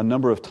a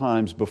number of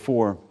times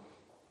before.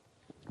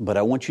 But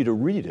I want you to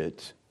read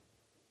it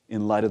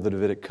in light of the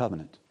Davidic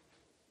covenant,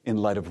 in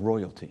light of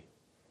royalty,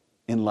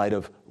 in light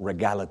of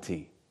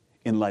regality,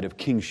 in light of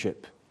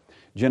kingship.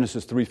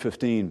 Genesis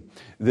 3:15.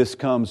 This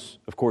comes,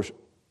 of course,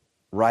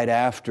 right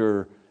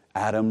after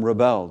Adam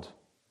rebelled.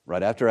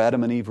 Right after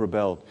Adam and Eve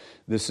rebelled.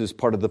 This is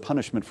part of the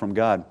punishment from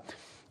God.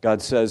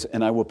 God says,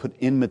 and I will put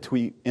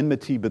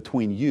enmity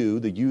between you.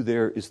 The you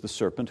there is the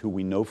serpent, who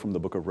we know from the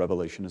book of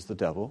Revelation is the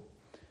devil.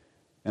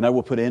 And I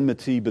will put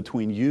enmity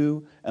between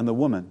you and the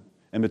woman,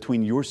 and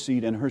between your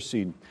seed and her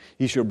seed.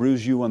 He shall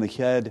bruise you on the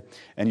head,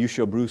 and you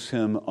shall bruise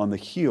him on the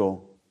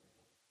heel.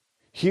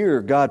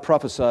 Here, God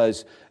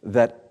prophesies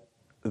that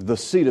the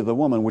seed of the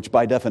woman, which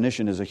by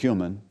definition is a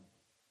human,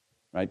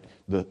 right?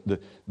 The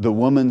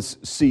woman's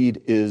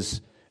seed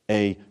is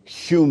a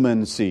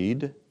human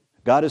seed.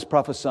 God is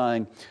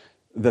prophesying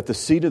that the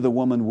seed of the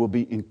woman will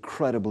be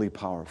incredibly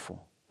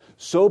powerful.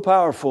 So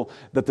powerful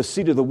that the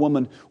seed of the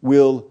woman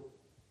will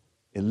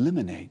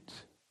eliminate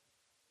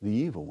the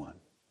evil one.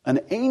 An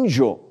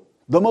angel,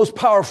 the most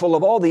powerful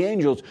of all the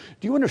angels.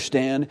 Do you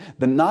understand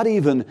that not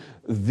even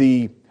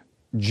the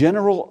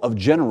general of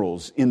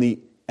generals in the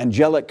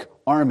angelic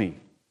army,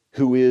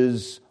 who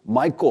is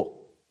Michael,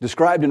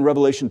 described in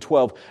Revelation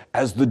 12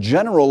 as the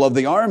general of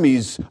the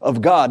armies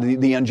of God,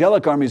 the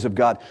angelic armies of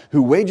God,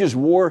 who wages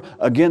war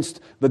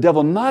against the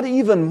devil, not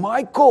even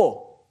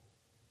Michael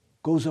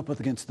goes up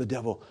against the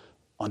devil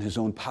on his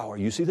own power.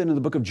 You see that in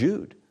the book of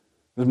Jude.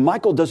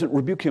 Michael doesn't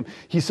rebuke him.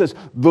 He says,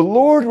 the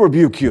Lord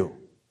rebuke you.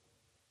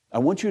 I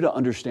want you to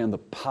understand the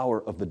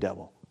power of the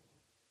devil,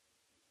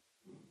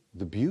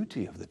 the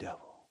beauty of the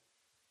devil.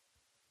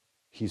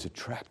 He's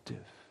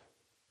attractive.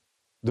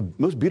 The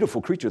most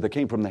beautiful creature that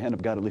came from the hand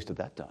of God, at least at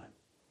that time.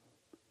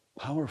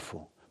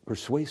 Powerful,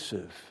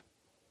 persuasive,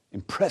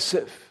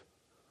 impressive,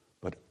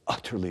 but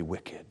utterly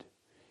wicked,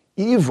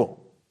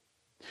 evil.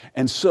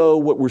 And so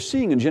what we're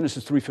seeing in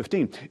Genesis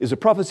 3:15 is a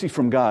prophecy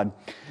from God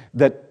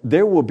that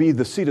there will be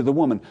the seed of the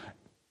woman,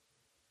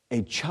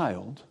 a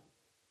child,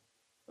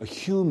 a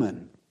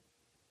human,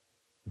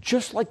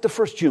 just like the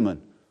first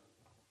human.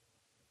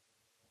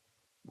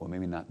 Well,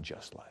 maybe not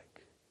just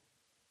like,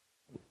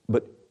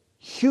 but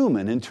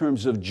human in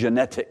terms of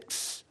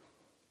genetics.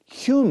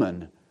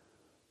 Human.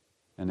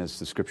 And as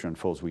the scripture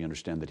unfolds, we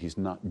understand that he's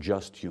not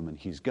just human,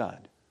 he's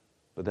God.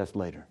 But that's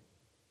later.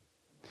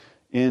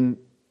 In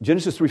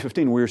Genesis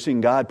 3:15, we are seeing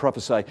God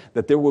prophesy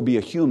that there will be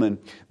a human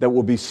that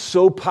will be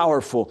so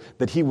powerful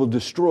that he will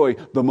destroy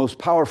the most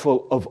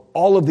powerful of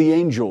all of the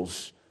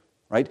angels.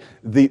 Right?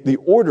 The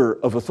order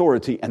of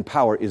authority and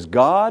power is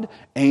God,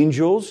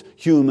 angels,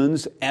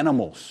 humans,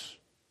 animals.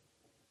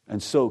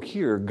 And so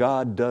here,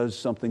 God does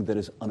something that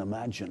is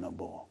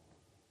unimaginable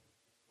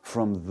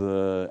from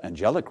the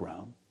angelic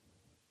realm.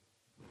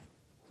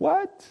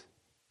 What?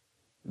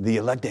 The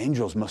elect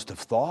angels must have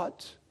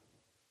thought.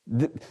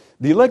 The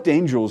elect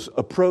angels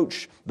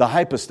approach the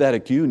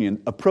hypostatic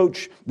union,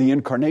 approach the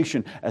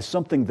incarnation as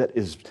something that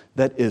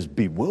is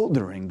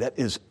bewildering, that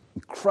is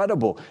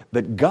incredible,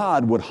 that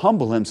God would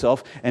humble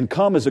himself and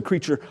come as a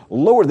creature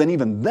lower than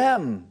even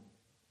them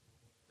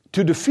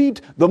to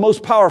defeat the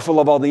most powerful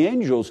of all the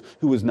angels,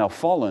 who is now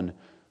fallen,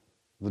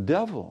 the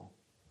devil.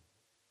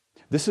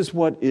 This is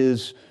what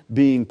is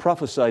being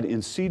prophesied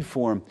in seed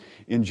form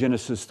in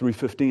Genesis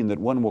 3:15, that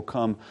one will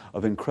come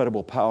of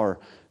incredible power,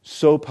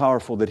 so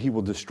powerful that he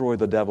will destroy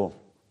the devil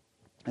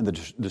and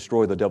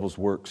destroy the devil's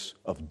works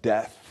of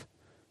death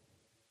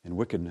and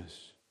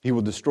wickedness. He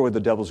will destroy the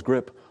devil's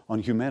grip on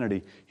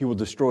humanity. He will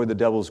destroy the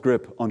devil's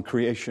grip on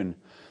creation.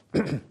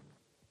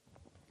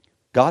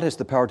 God has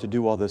the power to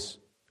do all this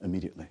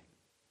immediately.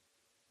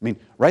 I mean,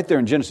 right there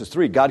in Genesis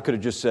 3, God could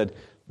have just said,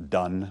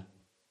 done.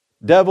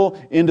 Devil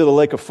into the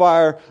lake of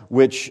fire,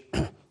 which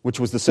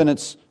was the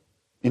sentence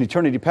in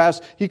eternity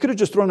past. He could have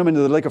just thrown them into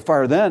the lake of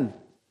fire then.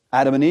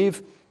 Adam and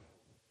Eve,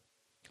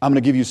 I'm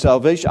going to give you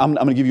salvation. I'm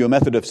going to give you a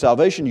method of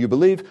salvation. You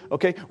believe?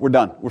 Okay, we're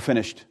done. We're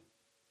finished.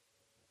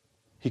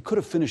 He could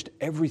have finished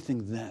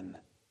everything then,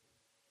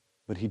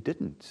 but he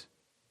didn't.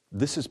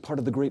 This is part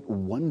of the great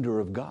wonder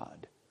of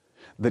God,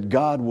 that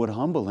God would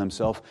humble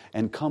himself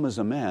and come as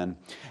a man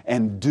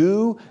and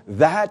do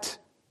that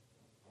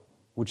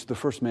which the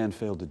first man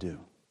failed to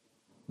do.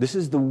 This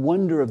is the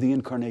wonder of the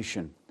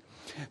incarnation,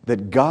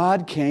 that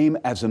God came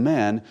as a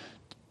man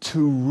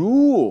to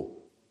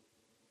rule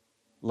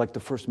like the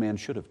first man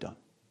should have done.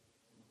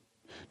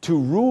 To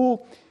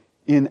rule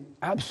in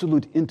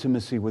absolute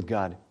intimacy with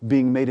God,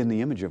 being made in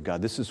the image of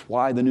God. This is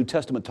why the New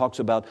Testament talks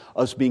about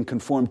us being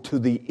conformed to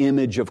the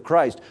image of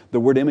Christ. The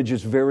word image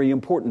is very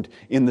important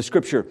in the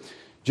Scripture.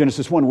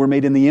 Genesis 1, we're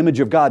made in the image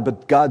of God,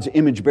 but God's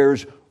image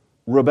bearers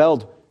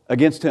rebelled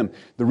against him.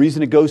 The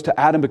reason it goes to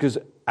Adam, because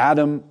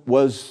Adam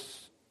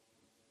was,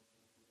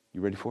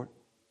 you ready for it?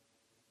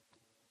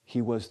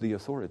 He was the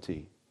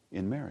authority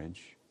in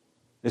marriage.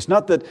 It's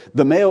not that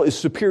the male is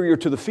superior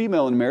to the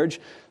female in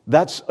marriage.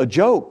 That's a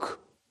joke.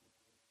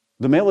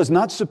 The male is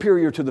not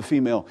superior to the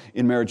female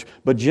in marriage.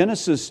 But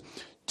Genesis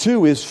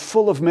 2 is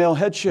full of male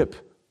headship.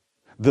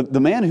 The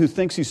man who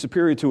thinks he's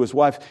superior to his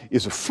wife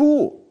is a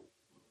fool.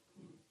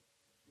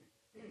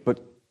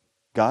 But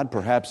God,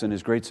 perhaps in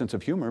his great sense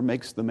of humor,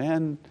 makes the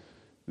man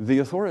the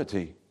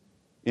authority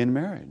in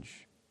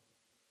marriage.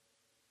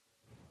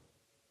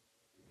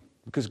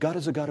 Because God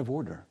is a God of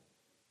order.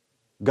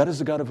 God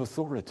is a God of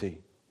authority.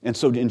 And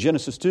so in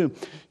Genesis 2,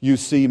 you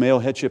see male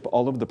headship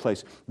all over the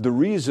place. The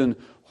reason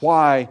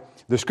why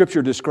the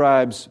Scripture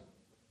describes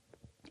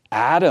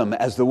Adam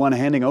as the one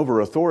handing over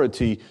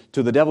authority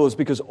to the devil is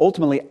because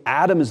ultimately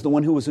Adam is the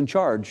one who was in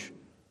charge.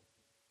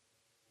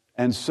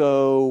 And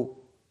so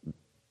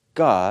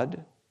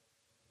God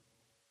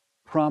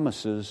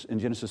promises in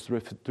Genesis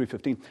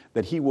 3:15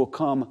 that He will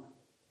come.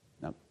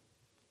 Now,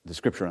 the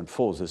Scripture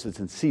unfolds this. It's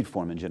in seed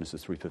form in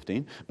Genesis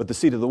 3:15. But the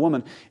seed of the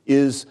woman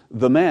is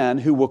the man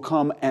who will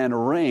come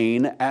and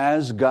reign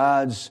as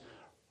God's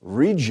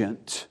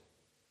regent,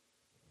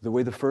 the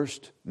way the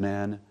first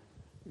man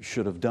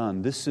should have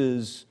done. This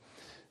is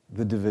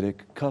the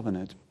Davidic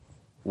covenant,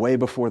 way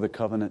before the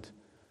covenant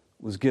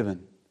was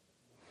given.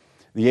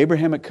 The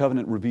Abrahamic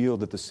covenant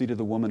revealed that the seed of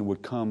the woman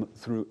would come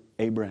through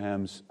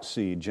Abraham's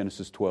seed,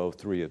 Genesis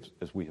 12:3,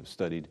 as we have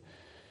studied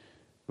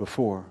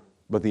before.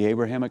 But the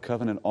Abrahamic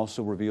covenant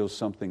also reveals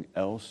something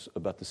else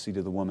about the seed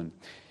of the woman.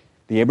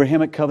 The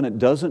Abrahamic covenant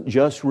doesn't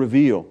just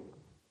reveal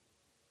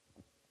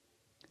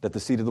that the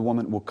seed of the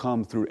woman will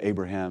come through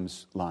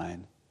Abraham's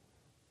line.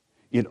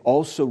 It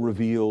also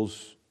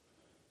reveals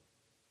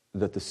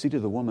that the seed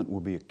of the woman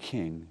will be a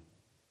king.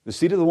 The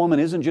seed of the woman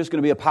isn't just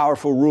going to be a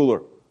powerful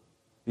ruler.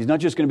 He's not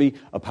just going to be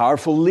a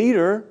powerful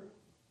leader.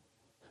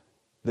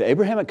 The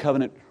Abrahamic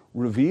covenant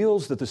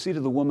reveals that the seed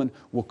of the woman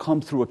will come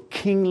through a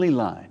kingly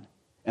line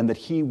and that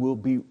he will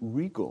be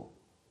regal,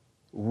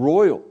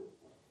 royal.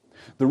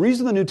 The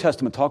reason the New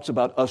Testament talks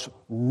about us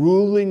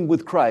ruling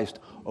with Christ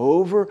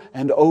over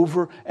and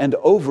over and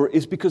over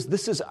is because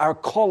this is our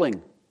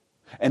calling,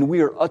 and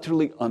we are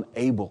utterly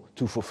unable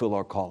to fulfill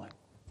our calling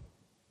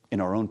in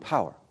our own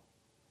power,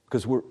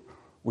 because we're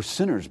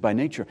sinners by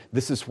nature.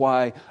 This is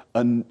why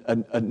a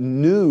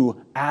new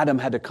Adam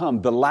had to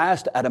come. The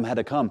last Adam had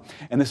to come.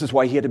 And this is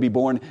why he had to be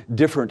born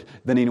different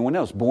than anyone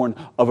else. Born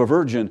of a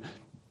virgin,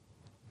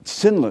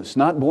 sinless,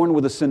 not born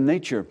with a sin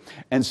nature.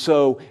 And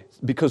so,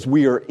 because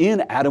we are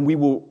in Adam, we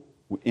will,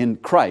 in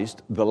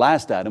Christ, the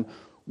last Adam,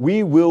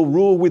 we will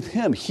rule with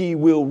him. He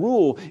will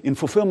rule in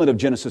fulfillment of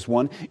Genesis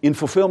 1, in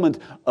fulfillment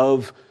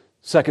of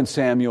 2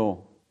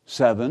 Samuel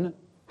 7,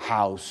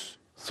 house,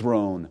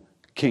 throne,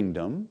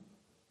 kingdom.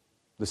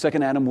 The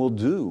second Adam will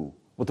do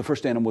what the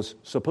first Adam was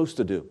supposed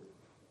to do.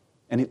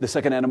 And the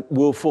second Adam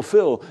will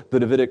fulfill the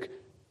Davidic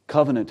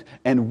covenant.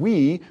 And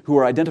we, who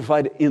are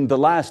identified in the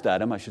last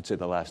Adam, I should say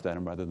the last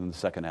Adam rather than the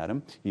second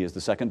Adam. He is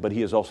the second, but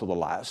he is also the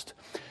last.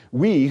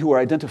 We, who are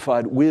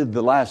identified with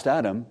the last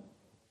Adam,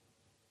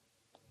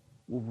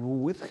 will rule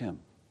with him.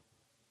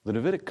 The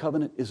Davidic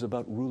covenant is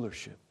about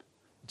rulership.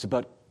 It's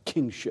about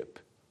kingship.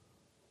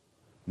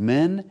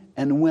 Men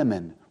and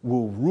women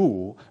will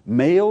rule,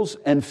 males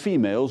and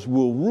females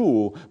will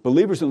rule,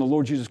 believers in the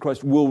Lord Jesus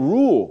Christ will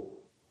rule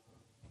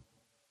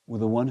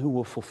with the one who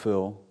will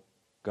fulfill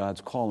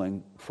God's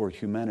calling for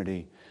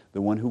humanity,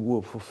 the one who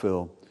will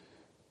fulfill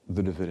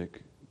the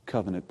Davidic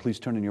covenant. Please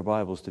turn in your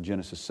Bibles to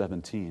Genesis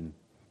 17.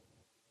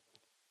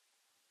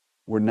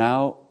 We're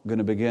now going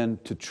to begin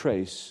to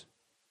trace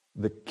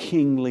the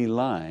kingly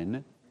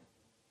line.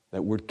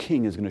 That word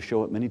king is going to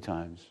show up many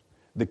times.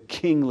 The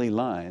kingly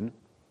line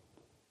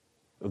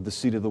of the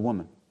seed of the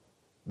woman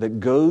that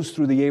goes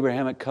through the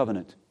Abrahamic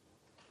covenant,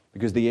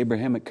 because the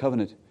Abrahamic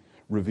covenant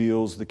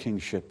reveals the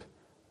kingship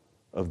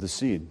of the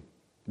seed.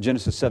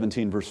 Genesis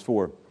 17, verse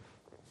 4,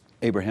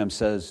 God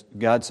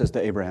says to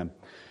Abraham,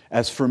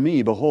 "As for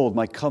me, behold,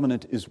 my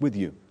covenant is with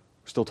you."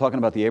 We're still talking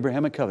about the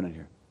Abrahamic covenant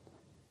here.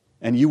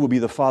 "And you will be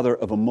the father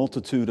of a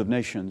multitude of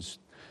nations.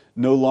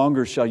 No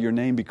longer shall your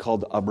name be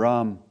called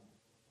Abram,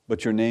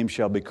 but your name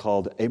shall be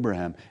called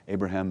Abraham."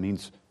 Abraham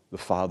means the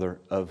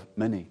father of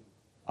many.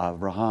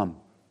 Abraham.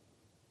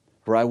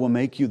 "For I will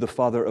make you the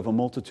father of a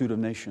multitude of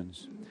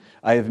nations.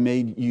 I have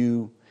made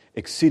you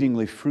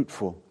exceedingly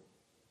fruitful,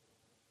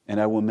 and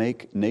I will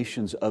make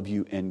nations of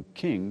you, and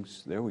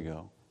kings," there we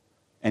go,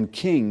 "and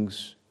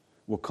kings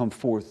will come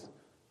forth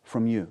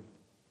from you."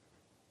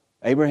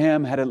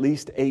 Abraham had at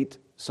least 8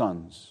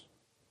 sons.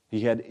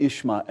 He had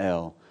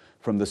Ishmael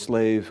from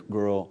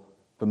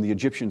the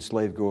Egyptian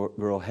slave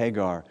girl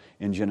Hagar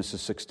in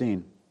Genesis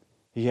 16.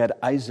 He had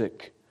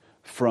Isaac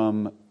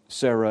from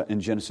Sarah in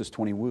Genesis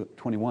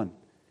 21.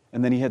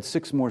 And then he had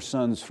 6 more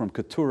sons from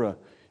Keturah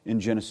in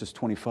Genesis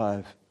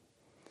 25.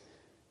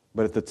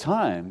 But at the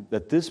time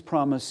that this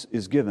promise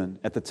is given,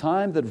 at the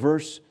time that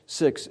verse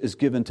 6 is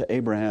given to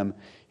Abraham,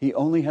 he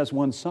only has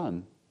one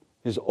son,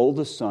 his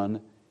oldest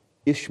son,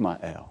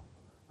 Ishmael,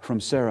 from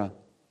Sarah.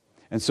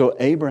 And so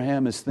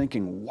Abraham is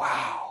thinking,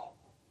 wow,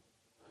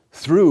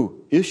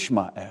 through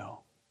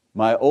Ishmael,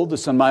 my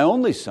oldest son, my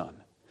only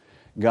son,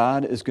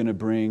 God is going to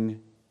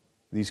bring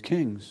these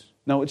kings.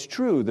 Now, it's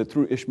true that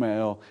through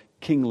Ishmael,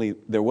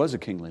 there was a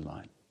kingly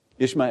line.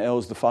 Ishmael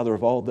is the father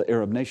of all the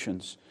Arab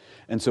nations.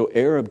 And so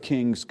Arab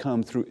kings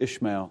come through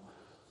Ishmael,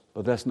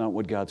 but that's not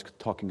what God's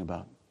talking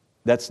about.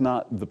 That's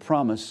not the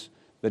promise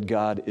that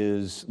God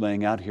is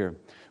laying out here.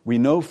 We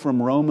know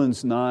from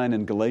Romans 9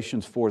 and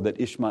Galatians 4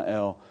 that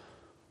Ishmael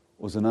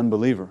was an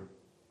unbeliever.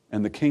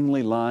 And the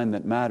kingly line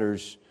that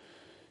matters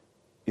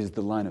is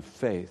the line of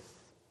faith.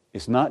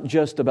 It's not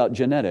just about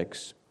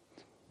genetics,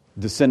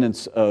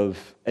 descendants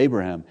of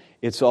Abraham.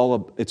 It's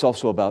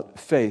also about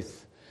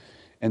faith.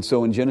 And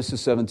so in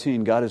Genesis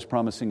 17, God is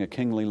promising a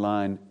kingly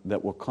line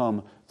that will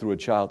come through a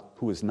child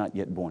who is not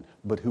yet born,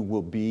 but who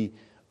will be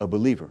a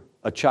believer.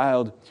 A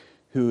child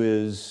who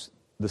is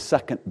the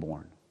second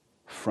born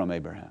from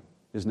Abraham.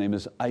 His name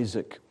is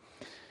Isaac.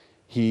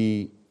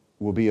 He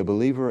will be a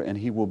believer, and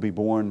he will be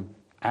born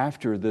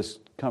after this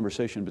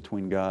conversation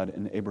between God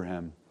and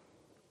Abraham.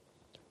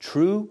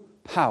 True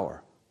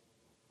power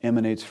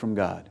emanates from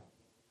God.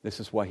 This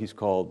is why he's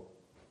called,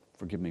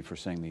 forgive me for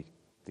saying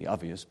the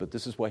obvious, but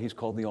this is why he's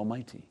called the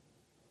Almighty.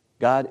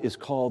 God is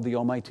called the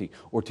Almighty,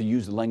 or to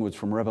use the language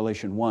from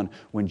Revelation 1,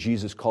 when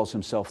Jesus calls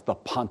himself the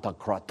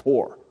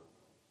Pantocrator,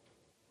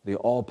 the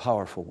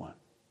all-powerful one.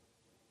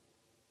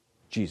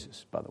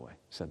 Jesus, by the way,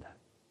 said that,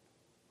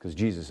 because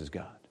Jesus is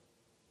God.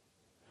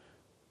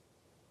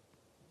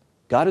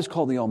 God is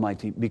called the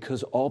Almighty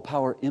because all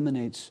power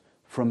emanates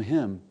from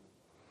him.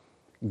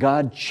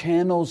 God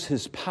channels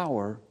his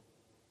power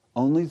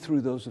only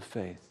through those of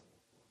faith.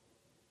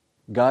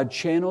 God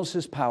channels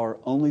his power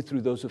only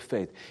through those of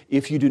faith.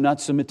 If you do not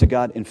submit to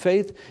God in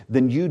faith,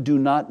 then you do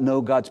not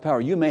know God's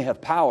power. You may have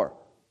power,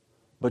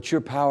 but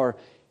your power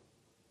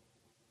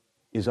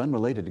is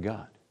unrelated to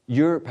God.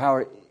 Your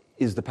power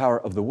is the power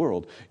of the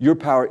world. Your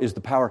power is the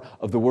power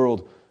of the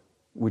world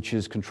which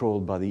is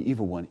controlled by the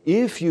evil one.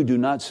 If you do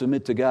not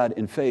submit to God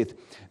in faith,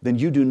 then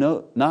you do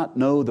not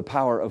know the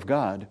power of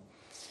God.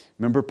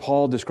 Remember,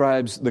 Paul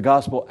describes the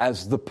gospel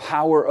as the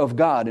power of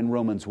God in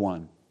Romans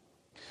 1.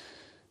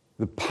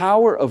 The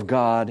power of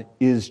God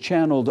is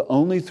channeled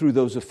only through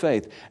those of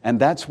faith. And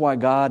that's why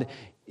God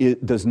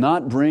does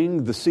not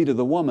bring the seed of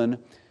the woman,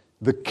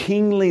 the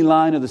kingly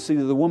line of the seed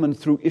of the woman,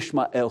 through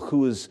Ishmael,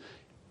 who is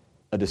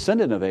a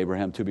descendant of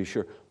Abraham, to be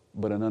sure,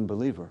 but an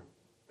unbeliever.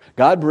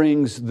 God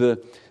brings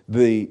the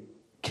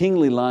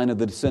kingly line of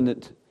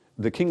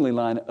the kingly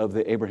line of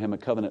the Abrahamic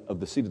covenant of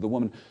the seed of the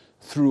woman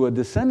through a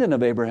descendant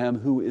of Abraham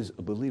who is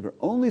a believer.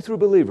 Only through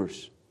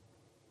believers.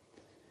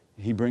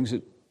 He brings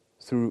it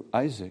through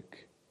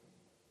Isaac.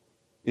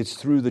 It's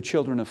through the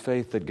children of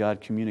faith that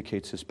God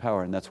communicates his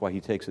power, and that's why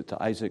he takes it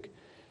to Isaac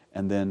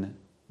and then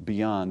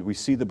beyond. We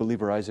see the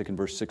believer Isaac in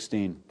verse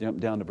 16,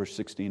 down to verse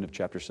 16 of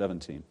chapter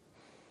 17.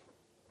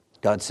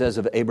 God says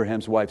of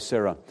Abraham's wife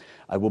Sarah,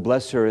 I will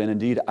bless her, and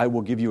indeed I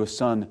will give you a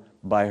son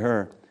by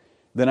her.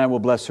 Then I will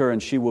bless her,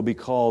 and she will be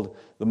called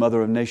the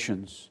mother of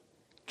nations.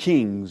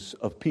 Kings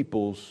of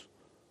peoples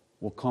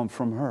will come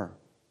from her.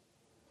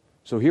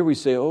 So here we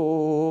say,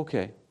 oh,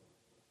 okay.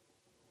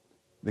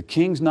 The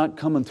king's not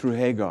coming through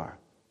Hagar.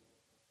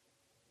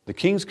 The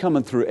king's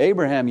coming through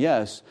Abraham,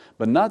 yes,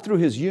 but not through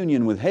his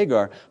union with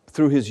Hagar,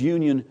 through his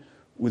union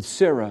with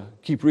Sarah.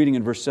 Keep reading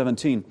in verse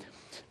 17.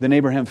 Then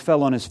Abraham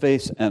fell on his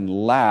face and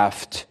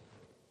laughed.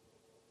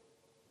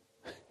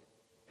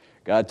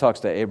 God talks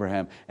to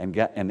Abraham,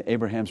 and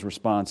Abraham's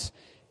response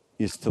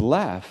is to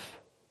laugh.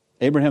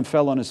 Abraham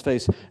fell on his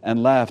face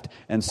and laughed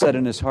and said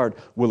in his heart,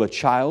 will a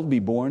child be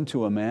born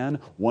to a man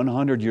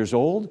 100 years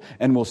old?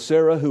 And will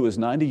Sarah, who is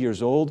 90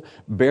 years old,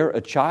 bear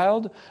a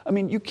child? I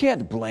mean, you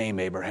can't blame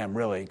Abraham,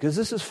 really, because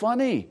this is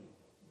funny.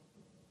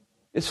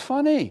 It's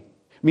funny.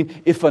 I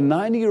mean, if a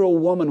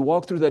 90-year-old woman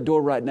walked through that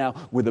door right now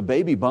with a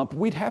baby bump,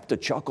 we'd have to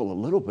chuckle a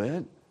little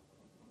bit.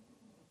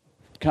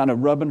 Kind of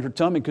rubbing her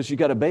tummy because she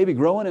got a baby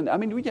growing. And I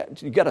mean,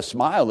 you got to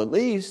smile at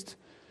least.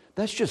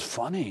 That's just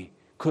funny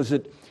because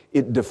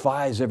it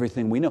defies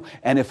everything we know.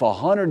 And if a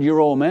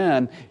 100-year-old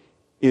man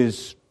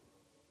is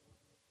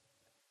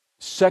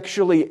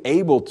sexually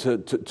able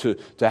to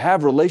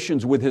have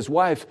relations with his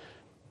wife,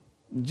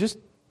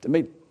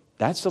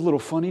 that's a little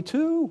funny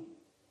too.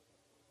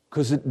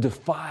 Because it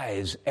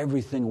defies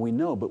everything we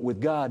know. But with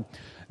God,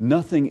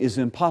 nothing is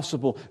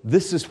impossible.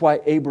 This is why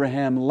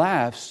Abraham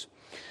laughs.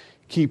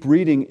 Keep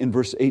reading in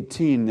verse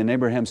 18. And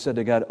Abraham said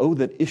to God, oh,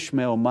 that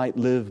Ishmael might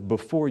live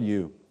before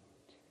you.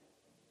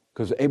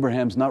 Because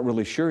Abraham's not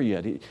really sure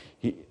yet.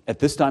 He, at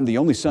this time, the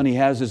only son he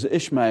has is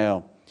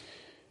Ishmael.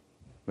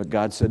 But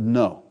God said,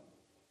 no.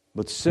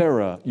 But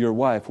Sarah, your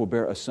wife, will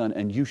bear a son,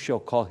 and you shall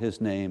call his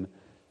name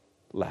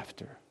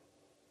Laughter.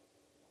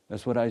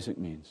 That's what Isaac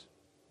means.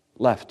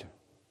 Laughter.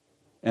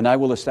 And I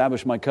will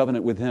establish my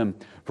covenant with him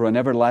for an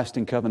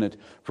everlasting covenant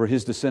for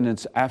his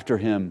descendants after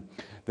him.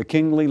 The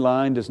kingly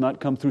line does not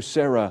come through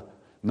Sarah,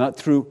 not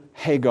through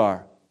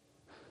Hagar.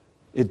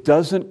 It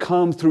doesn't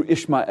come through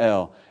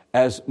Ishmael,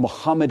 as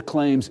Muhammad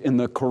claims in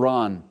the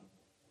Quran,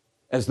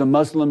 as the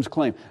Muslims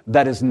claim.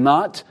 That is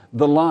not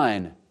the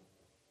line.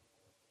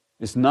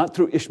 It's not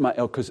through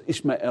Ishmael, because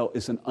Ishmael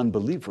is an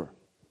unbeliever.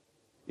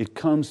 It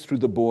comes through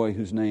the boy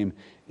whose name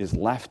is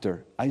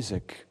Laughter,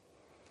 Isaac.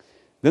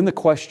 Then the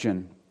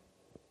question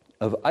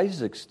of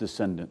Isaac's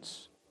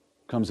descendants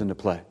comes into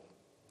play.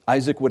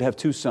 Isaac would have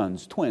two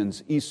sons,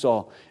 twins,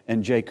 Esau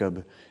and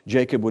Jacob.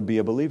 Jacob would be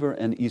a believer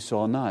and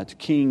Esau not.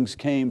 Kings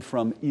came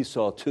from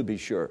Esau, to be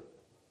sure.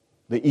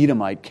 The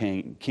Edomite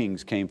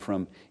kings came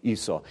from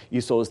Esau.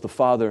 Esau is the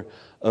father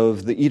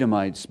of the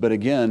Edomites. But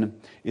again,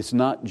 it's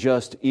not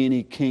just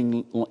any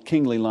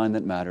kingly line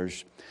that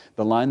matters.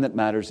 The line that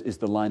matters is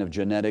the line of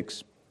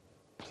genetics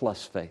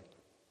plus faith.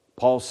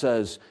 Paul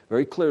says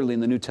very clearly in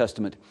the New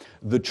Testament,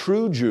 the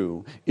true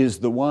Jew is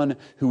the one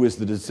who is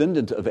the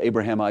descendant of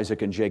Abraham,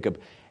 Isaac, and Jacob,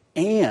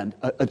 and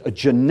a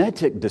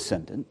genetic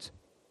descendant,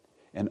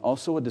 and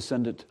also a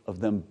descendant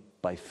of them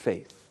by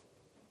faith.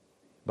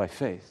 By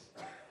faith.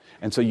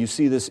 And so you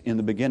see this in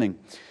the beginning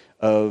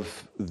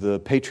of the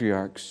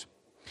patriarchs.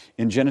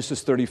 In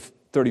Genesis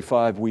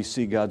 35, we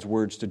see God's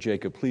words to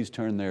Jacob. Please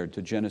turn there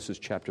to Genesis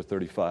chapter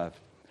 35.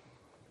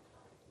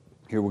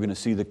 Here we're going to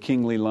see the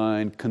kingly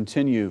line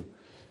continue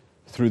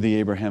through the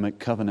Abrahamic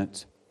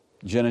covenant.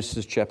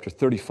 Genesis chapter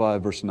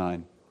 35, verse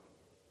 9.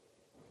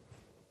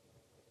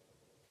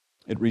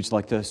 It reads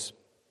like this.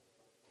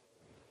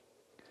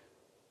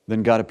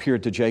 Then God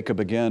appeared to Jacob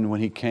again when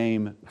he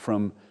came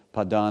from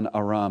Padan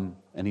Aram,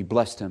 and he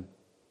blessed him.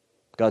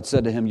 God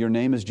said to him, your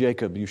name is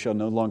Jacob. You shall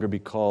no longer be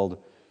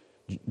called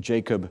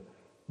Jacob,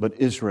 but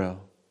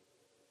Israel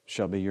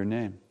shall be your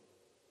name.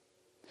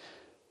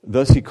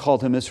 Thus he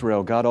called him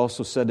Israel. God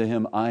also said to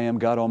him, I am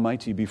God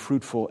Almighty. Be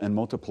fruitful and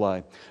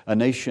multiply. A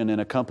nation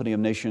and a company of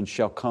nations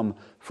shall come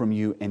from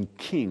you, and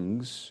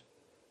kings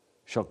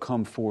shall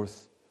come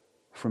forth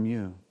from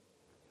you.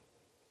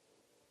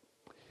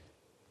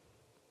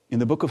 In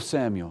the book of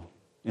Samuel,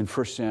 in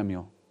 1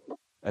 Samuel,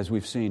 as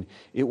we've seen,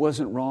 it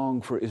wasn't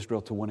wrong for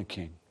Israel to want a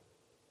king.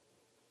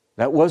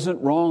 That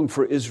wasn't wrong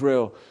for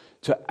Israel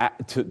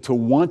to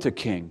want a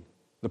king.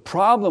 The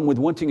problem with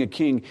wanting a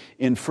king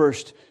in 1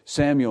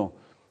 Samuel,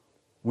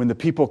 when the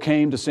people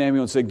came to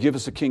Samuel and said, give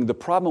us a king, the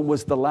problem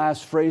was the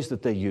last phrase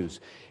that they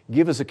used.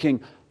 Give us a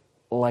king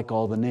like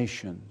all the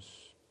nations.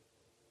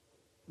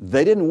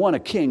 They didn't want a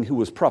king who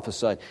was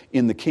prophesied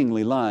in the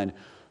kingly line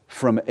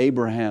from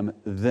Abraham,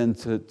 then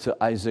to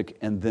Isaac,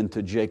 and then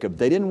to Jacob.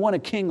 They didn't want a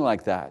king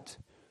like that.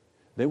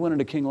 They wanted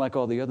a king like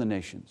all the other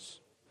nations.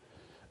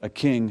 A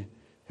king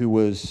who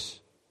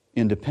was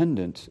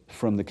independent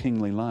from the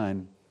kingly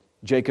line.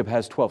 Jacob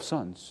has 12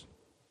 sons.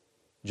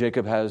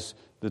 Jacob has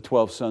the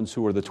 12 sons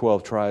who are the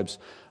 12 tribes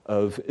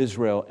of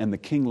Israel, and the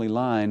kingly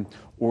line,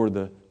 or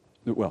the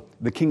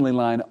kingly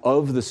line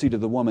of the seed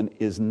of the woman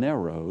is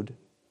narrowed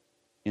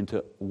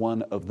into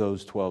one of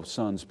those 12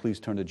 sons.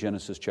 Please turn to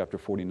Genesis chapter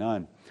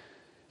 49.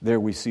 There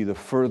we see the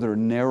further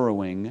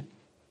narrowing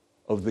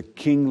of the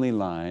kingly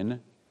line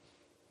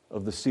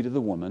of the seed of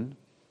the woman,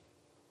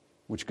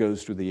 which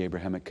goes through the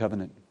Abrahamic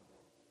covenant.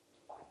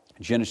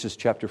 Genesis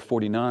chapter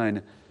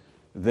 49,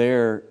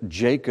 there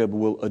Jacob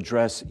will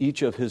address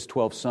each of his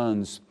 12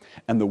 sons,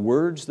 and the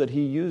words that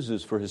he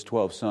uses for his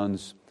 12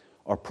 sons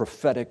are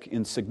prophetic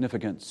in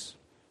significance.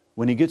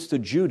 When he gets to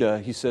Judah,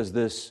 he says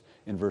this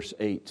in verse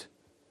 8.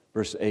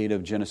 Verse 8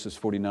 of Genesis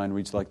 49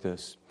 reads like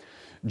this.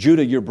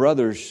 Judah, your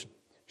brothers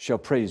shall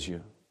praise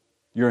you.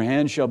 Your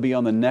hand shall be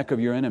on the neck of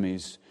your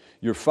enemies.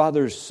 Your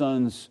father's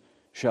sons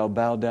shall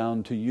bow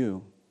down to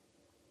you.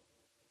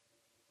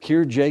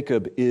 Here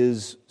Jacob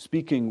is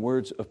speaking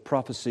words of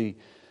prophecy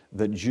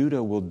that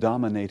Judah will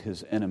dominate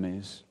his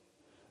enemies.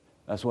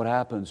 That's what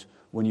happens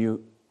when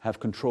you have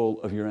control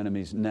of your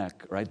enemy's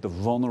neck, right? The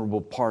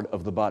vulnerable part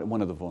of the body,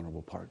 one of the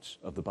vulnerable parts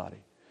of the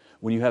body.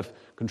 When you have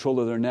control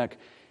of their neck,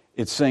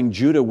 it's saying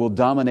Judah will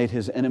dominate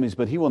his enemies,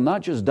 but he will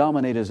not just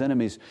dominate his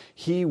enemies,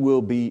 he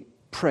will be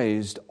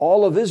praised.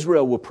 All of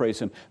Israel will praise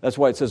him. That's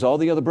why it says all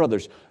the other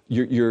brothers,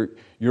 your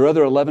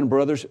other 11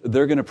 brothers,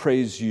 they're going to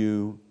praise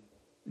you,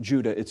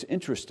 Judah. It's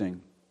interesting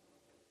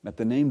that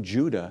the name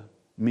Judah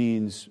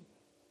means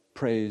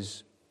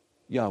praise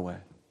Yahweh.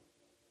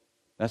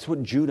 That's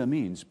what Judah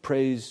means,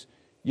 praise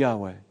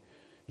Yahweh.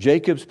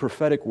 Jacob's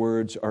prophetic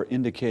words are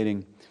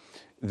indicating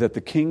that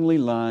the kingly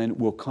line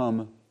will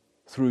come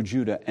through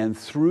Judah, and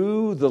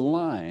through the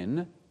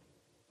line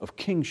of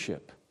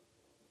kingship,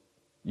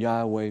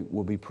 Yahweh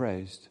will be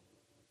praised.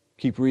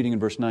 Keep reading in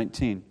verse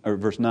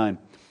 9.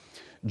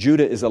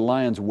 Judah is a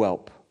lion's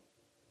whelp.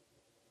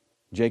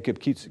 Jacob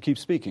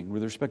keeps speaking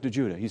with respect to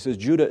Judah. He says,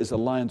 Judah is a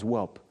lion's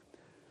whelp.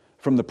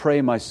 From the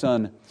prey, my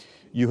son,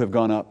 you have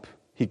gone up.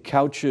 He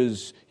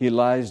couches, he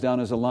lies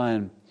down as a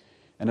lion,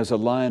 and as a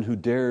lion who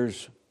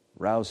dares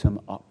rouse him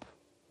up.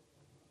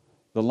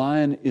 The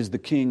lion is the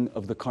king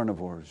of the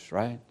carnivores,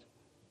 right?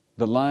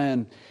 The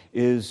lion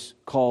is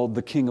called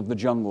the king of the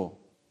jungle.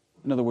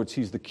 In other words,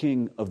 he's the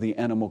king of the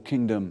animal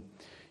kingdom.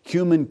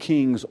 Human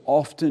kings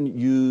often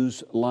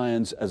use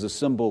lions as a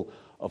symbol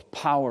of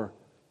power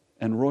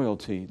and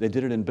royalty. They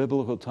did it in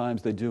biblical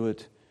times. They do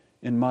it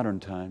in modern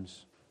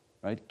times.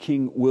 Right?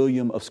 King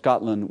William of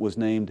Scotland was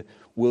named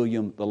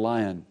William the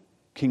Lion.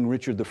 King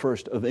Richard I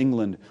of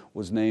England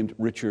was named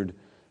Richard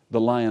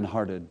the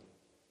Lion-Hearted.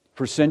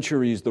 For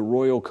centuries, the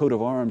royal coat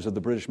of arms of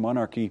the British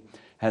monarchy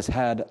has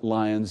had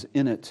lions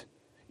in it.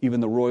 Even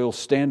the royal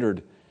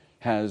standard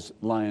has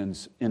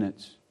lions in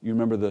it. You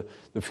remember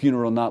the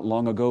funeral not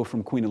long ago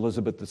from Queen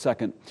Elizabeth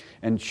II,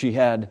 and she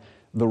had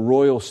the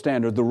royal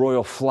standard, the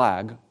royal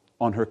flag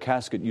on her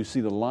casket. You see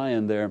the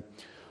lion there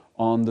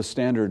on the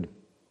standard.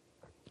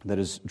 that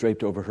is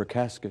draped over her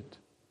casket.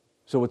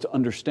 So it's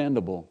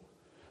understandable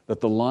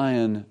that the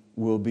lion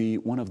will be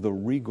one of the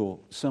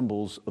regal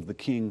symbols of the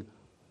King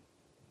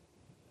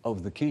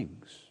of the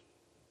Kings,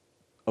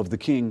 of the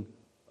King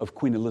of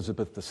Queen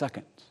Elizabeth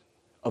II,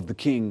 of the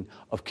King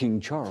of King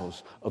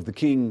Charles, of the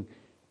King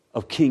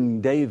of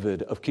King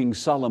David, of King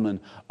Solomon,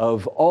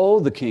 of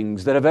all the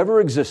kings that have ever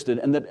existed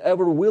and that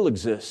ever will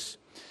exist.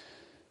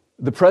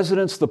 The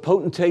presidents, the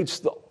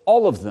potentates,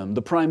 all of them,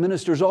 the prime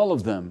ministers, all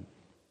of them,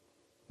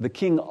 the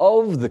King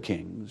of the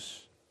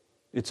Kings,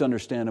 it's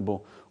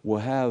understandable, will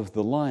have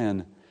the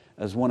lion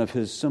as one of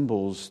his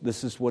symbols.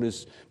 This is what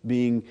is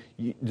being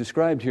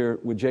described here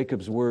with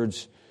Jacob's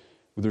words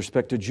with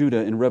respect to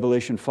Judah. In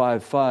Revelation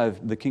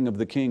 5:5, the King of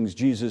the Kings,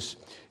 Jesus,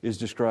 is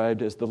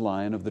described as the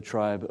Lion of the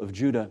tribe of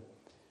Judah.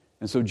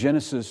 And so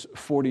Genesis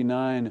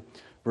 49,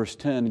 verse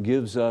 10,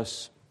 gives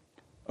us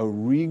a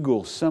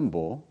regal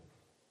symbol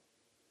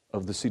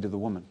of the seed of the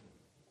woman.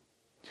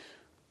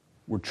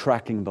 We're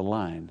tracking the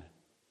line.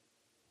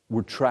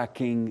 We're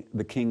tracking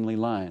the kingly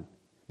line.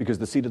 Because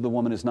the seed of the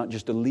woman is not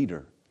just a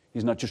leader.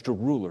 He's not just a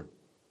ruler.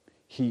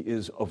 He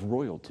is of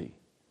royalty.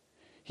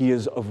 He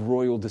is of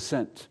royal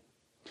descent.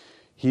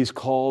 He's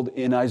called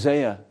in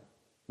Isaiah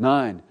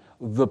 9,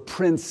 the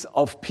Prince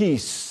of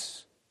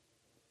Peace.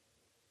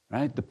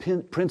 Right? The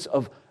Prince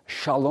of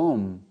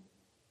Shalom.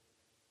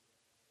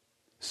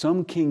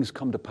 Some kings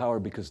come to power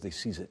because they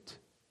seize it.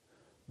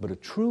 But a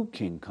true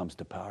king comes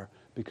to power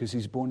because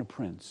he's born a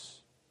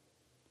prince.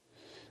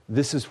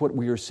 This is what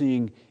we are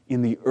seeing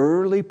in the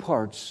early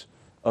parts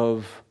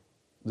of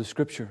the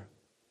Scripture.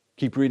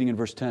 Keep reading in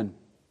verse 10.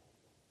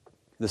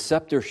 The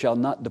scepter shall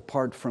not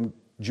depart from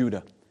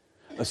Judah.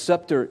 A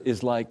scepter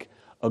is like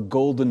a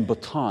golden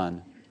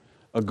baton.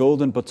 A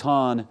golden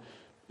baton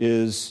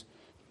is,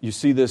 you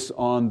see this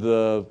on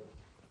the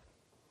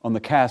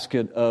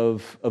casket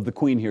of the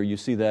queen here. You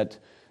see that,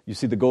 you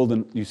see the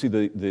golden, you see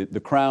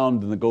the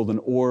crown and the golden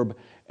orb,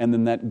 and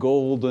then that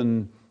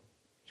golden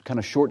kind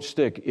of short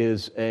stick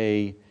is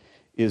a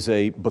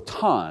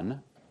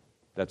baton.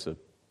 That's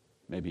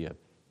maybe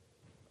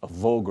a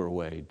vulgar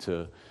way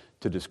to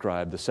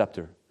describe the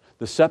scepter.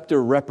 The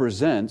scepter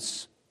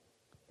represents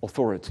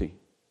authority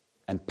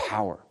and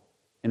power,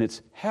 and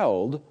it's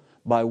held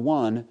by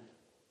one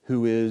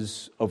who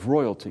is of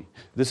royalty.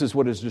 This is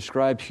what is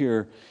described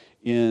here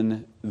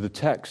in the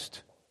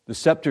text. The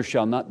scepter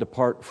shall not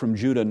depart from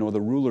Judah, nor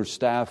the ruler's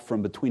staff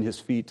from between his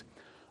feet,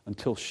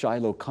 until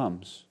Shiloh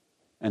comes,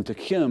 and to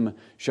him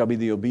shall be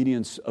the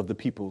obedience of the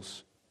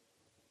peoples.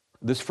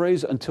 This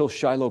phrase, until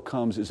Shiloh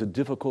comes, is a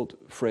difficult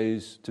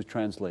phrase to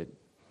translate.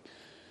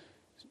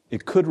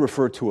 It could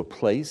refer to a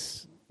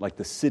place, like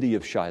the city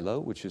of Shiloh,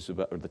 which is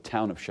about, or the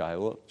town of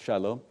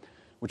Shiloh,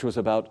 which was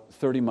about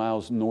 30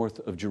 miles north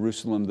of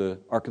Jerusalem. The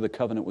Ark of the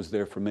Covenant was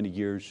there for many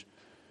years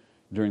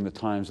during the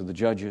times of the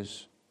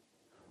judges.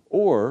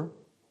 Or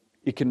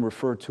it can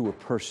refer to a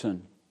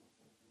person,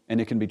 and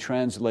it can be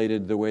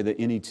translated the way the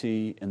NET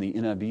and the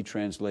NIV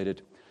translate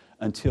it,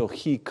 until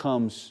he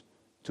comes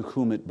to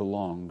whom it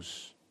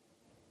belongs.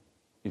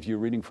 If you're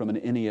reading from an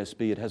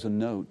NESB, it has a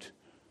note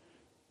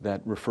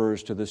that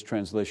refers to this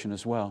translation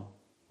as well.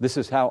 This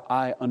is how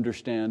I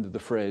understand the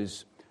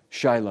phrase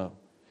Shiloh.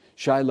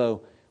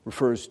 Shiloh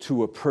refers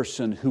to a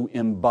person who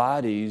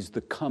embodies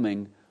the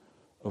coming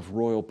of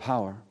royal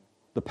power.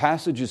 The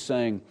passage is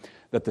saying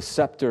that the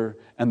scepter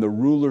and the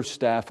ruler's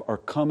staff are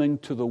coming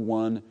to the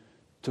one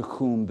to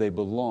whom they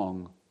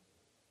belong.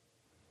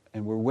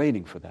 And we're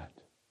waiting for that.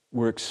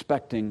 We're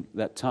expecting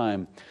that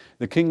time.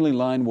 The kingly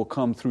line will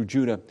come through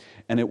Judah,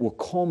 and it will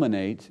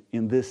culminate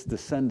in this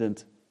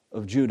descendant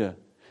of Judah.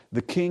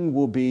 The king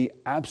will be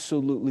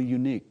absolutely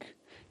unique.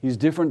 He's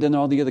different than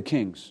all the other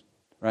kings,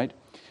 right?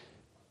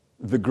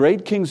 The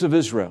great kings of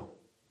Israel,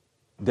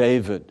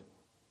 David,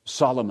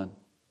 Solomon,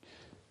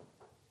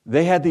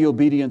 they had the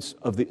obedience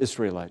of the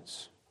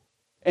Israelites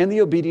and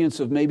the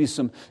obedience of maybe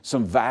some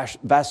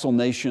vassal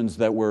nations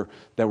that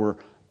were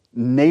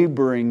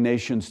neighboring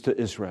nations to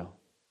Israel.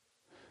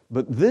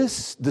 But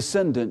this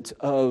descendant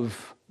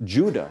of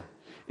Judah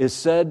is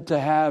said to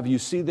have, you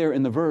see there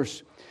in the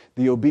verse,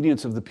 the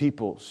obedience of the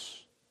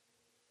peoples.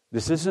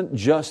 This isn't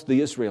just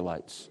the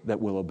Israelites that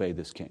will obey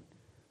this king.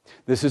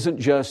 This isn't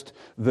just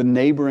the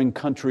neighboring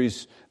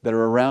countries that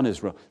are around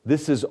Israel.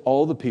 This is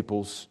all the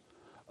peoples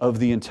of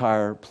the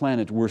entire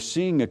planet. We're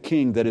seeing a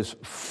king that is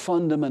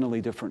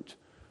fundamentally different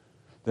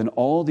than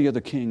all the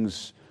other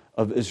kings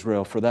of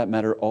Israel, for that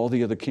matter, all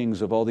the other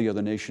kings of all the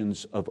other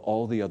nations of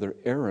all the other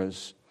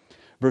eras.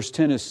 Verse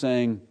 10 is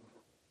saying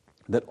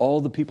that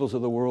all the peoples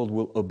of the world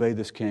will obey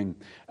this king,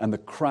 and the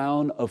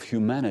crown of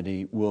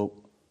humanity will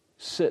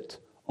sit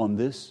on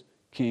this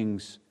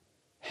king's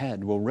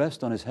head, will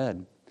rest on his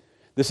head.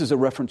 This is a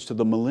reference to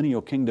the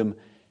millennial kingdom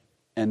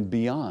and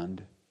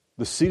beyond.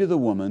 The seed of the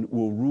woman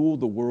will rule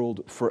the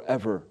world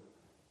forever,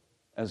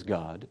 as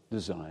God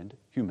designed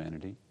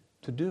humanity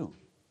to do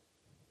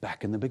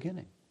back in the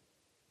beginning,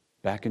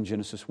 back in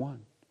Genesis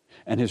 1.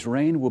 And his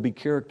reign will be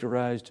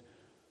characterized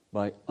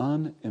by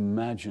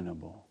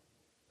unimaginable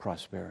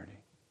prosperity,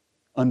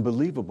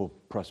 unbelievable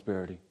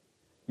prosperity.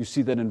 You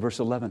see that in verse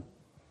 11.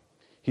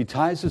 He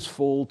ties his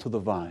foal to the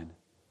vine,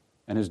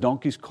 and his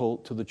donkey's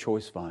colt to the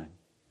choice vine.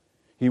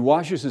 He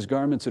washes his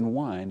garments in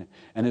wine,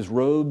 and his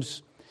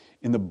robes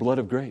in the blood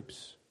of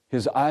grapes.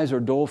 His eyes are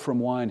dull from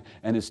wine,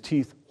 and his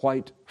teeth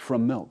white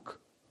from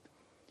milk.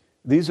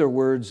 These are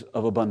words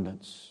of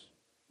abundance.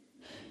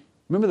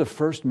 Remember the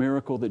first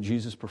miracle that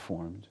Jesus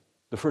performed,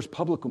 the first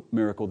public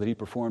miracle that he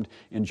performed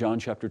in John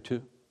chapter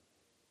 2,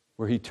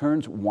 where he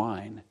turns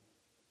water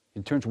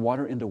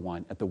into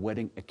wine at the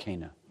wedding at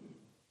Cana.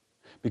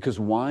 Because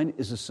wine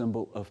is a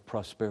symbol of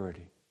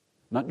prosperity,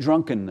 not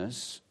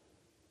drunkenness.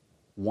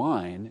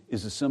 Wine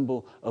is a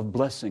symbol of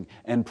blessing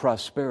and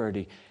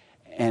prosperity,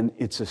 and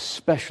it's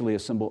especially a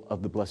symbol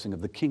of the blessing of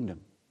the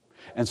kingdom.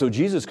 And so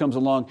Jesus comes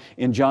along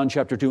in John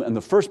chapter 2, and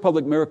the first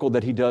public miracle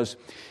that he does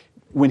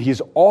when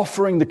he's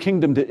offering the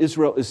kingdom to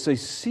Israel is say,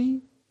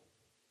 see,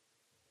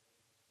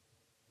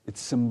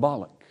 it's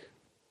symbolic.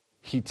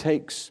 He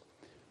takes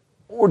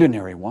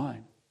ordinary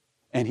wine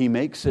and he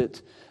makes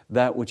it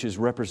that which is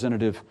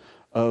representative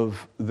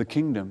of the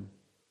kingdom,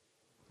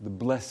 the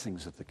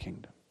blessings of the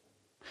kingdom.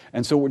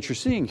 And so what you're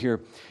seeing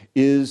here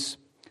is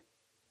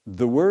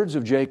the words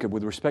of Jacob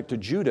with respect to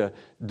Judah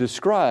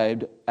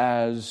described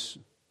as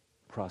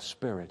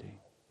prosperity,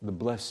 the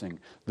blessing,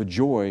 the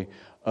joy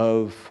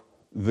of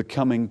the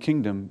coming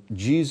kingdom.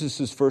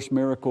 Jesus' first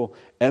miracle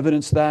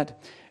evidenced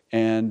that,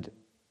 and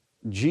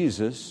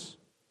Jesus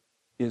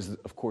is,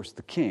 of course,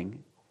 the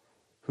king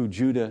who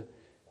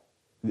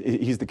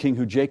he's the king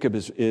who Jacob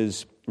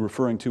is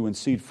referring to in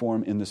seed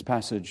form in this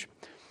passage.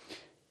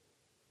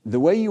 The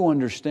way you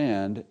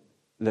understand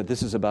that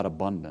this is about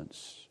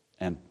abundance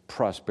and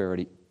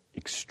prosperity,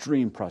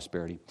 extreme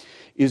prosperity,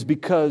 is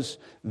because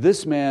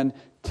this man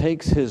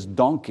takes his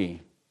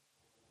donkey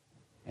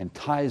and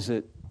ties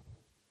it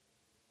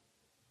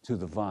to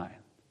the vine.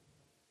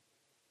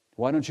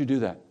 Why don't you do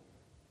that?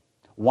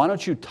 Why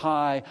don't you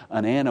tie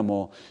an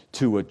animal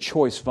to a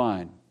choice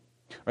vine?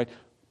 Right?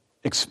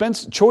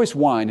 Choice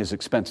wine is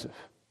expensive.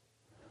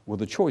 Well,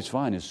 the choice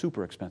vine is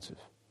super expensive.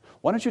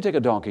 Why don't you take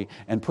a donkey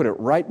and put it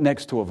right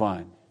next to a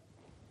vine?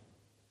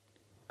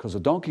 Because the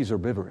donkey's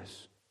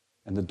herbivorous,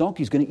 and the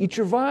donkey's going to eat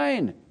your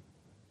vine.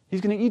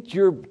 He's going to eat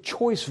your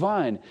choice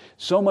vine.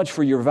 So much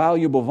for your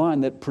valuable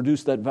vine that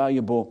produced that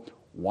valuable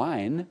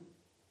wine.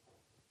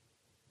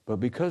 But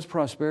because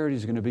prosperity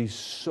is going to be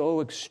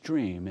so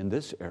extreme in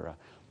this era,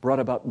 brought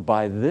about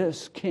by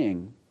this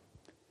king,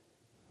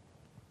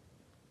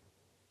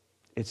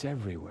 it's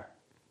everywhere.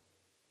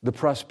 The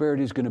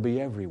prosperity is going to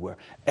be everywhere.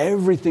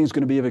 Everything's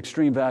going to be of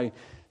extreme value.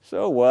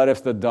 So what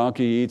if the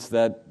donkey eats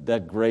that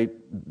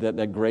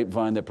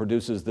grapevine that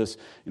produces this,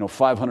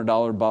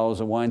 $500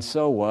 bottles of wine?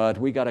 So what?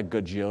 We got a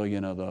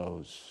gajillion of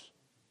those.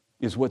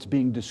 Is what's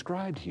being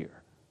described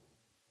here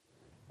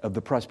of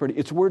the prosperity.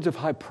 It's words of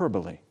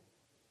hyperbole.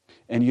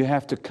 And you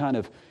have to kind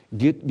of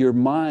get your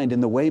mind in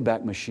the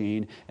Wayback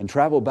Machine and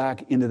travel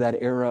back into that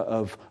era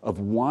of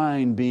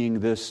wine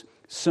being this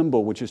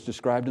symbol which is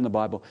described in the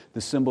Bible,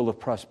 the symbol of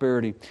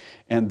prosperity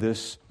and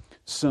this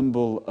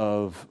symbol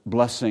of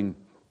blessing.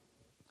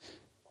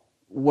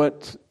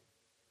 What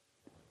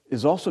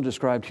is also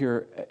described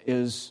here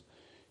is,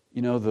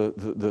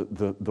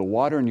 the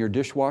water in your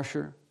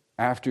dishwasher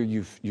after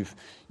you've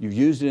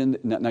used it in,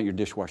 not your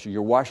dishwasher,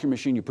 your washing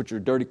machine. You put your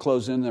dirty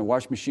clothes in the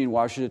washing machine,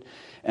 wash it,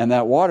 and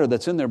that water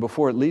that's in there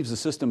before it leaves the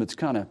system, it's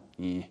kind of,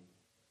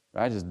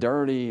 right? It's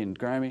dirty and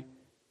grimy.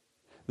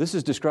 This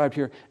is described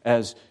here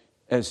as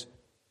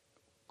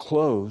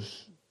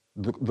clothes.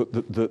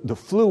 The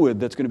fluid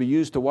that's going to be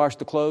used to wash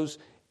the clothes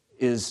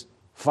is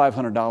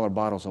 $500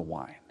 bottles of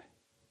wine.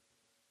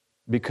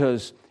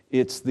 Because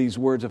it's these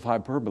words of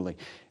hyperbole.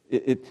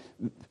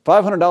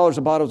 $500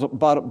 of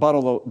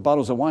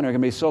bottles of wine are going to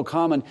be so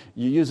common,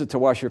 you use it to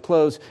wash your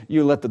clothes,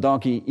 you let the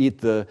donkey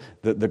eat the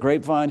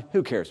grapevine,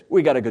 who cares?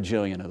 We got a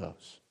gajillion of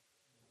those.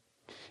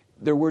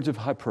 They're words of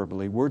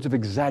hyperbole, words of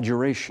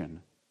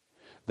exaggeration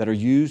that are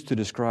used to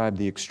describe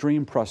the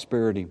extreme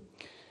prosperity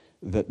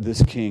that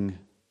this king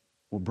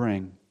will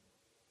bring.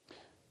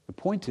 The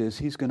point is,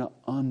 he's going to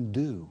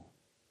undo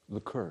the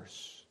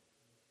curse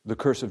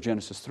of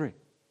Genesis 3.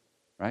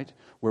 Right?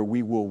 Where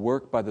we will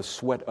work by the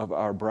sweat of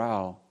our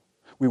brow.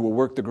 We will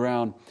work the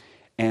ground,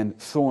 and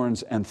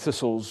thorns and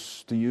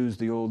thistles, to use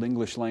the old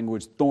English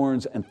language,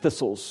 thorns and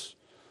thistles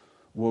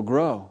will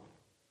grow.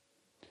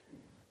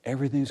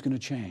 Everything's going to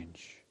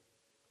change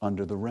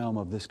under the realm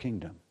of this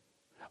kingdom,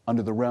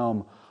 under the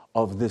realm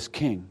of this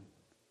king,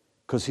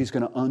 because he's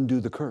going to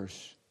undo the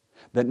curse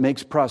that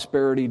makes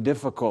prosperity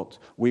difficult.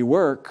 We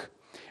work,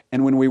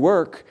 and when we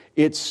work,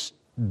 it's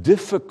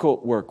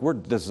difficult work. We're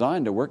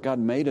designed to work. God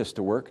made us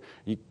to work.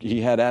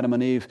 He had Adam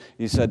and Eve.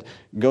 He said,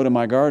 go to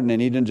my garden.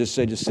 And he didn't just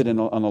say, just sit on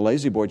a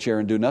lazy boy chair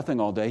and do nothing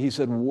all day. He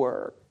said,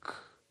 work.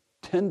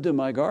 Tend to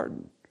my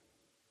garden.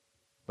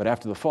 But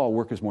after the fall,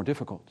 work is more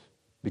difficult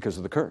because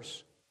of the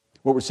curse.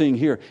 What we're seeing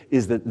here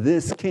is that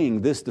this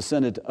king, this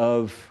descendant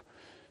of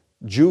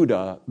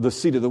Judah, the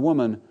seed of the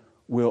woman,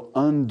 will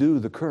undo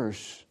the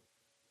curse.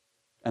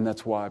 And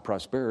that's why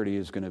prosperity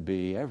is going to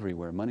be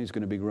everywhere. Money's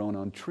going to be grown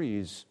on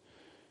trees.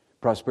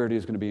 Prosperity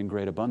is going to be in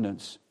great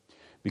abundance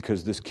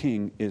because this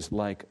king is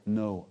like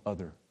no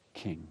other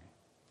king.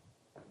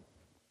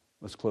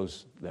 Let's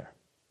close there.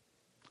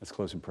 Let's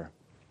close in prayer.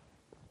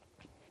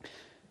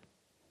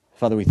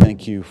 Father, we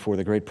thank you for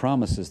the great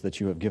promises that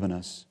you have given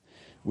us.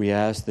 We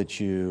ask that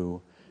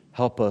you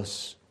help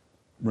us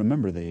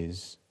remember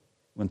these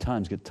when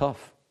times get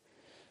tough,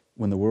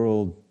 when the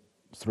world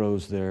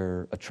throws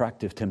their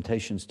attractive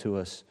temptations to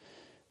us,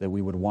 that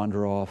we would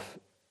wander off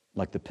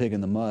like the pig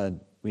in the mud.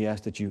 We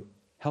ask that you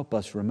help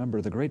us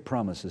remember the great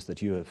promises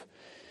that you have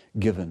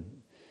given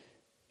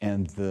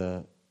and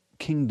the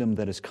kingdom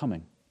that is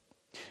coming.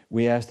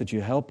 We ask that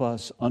you help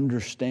us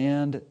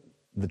understand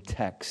the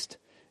text.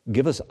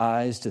 Give us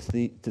eyes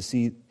to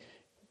see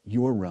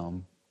your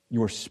realm,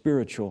 your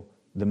spiritual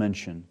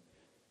dimension,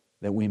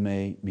 that we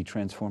may be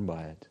transformed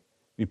by it.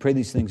 We pray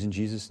these things in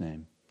Jesus'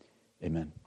 name. Amen.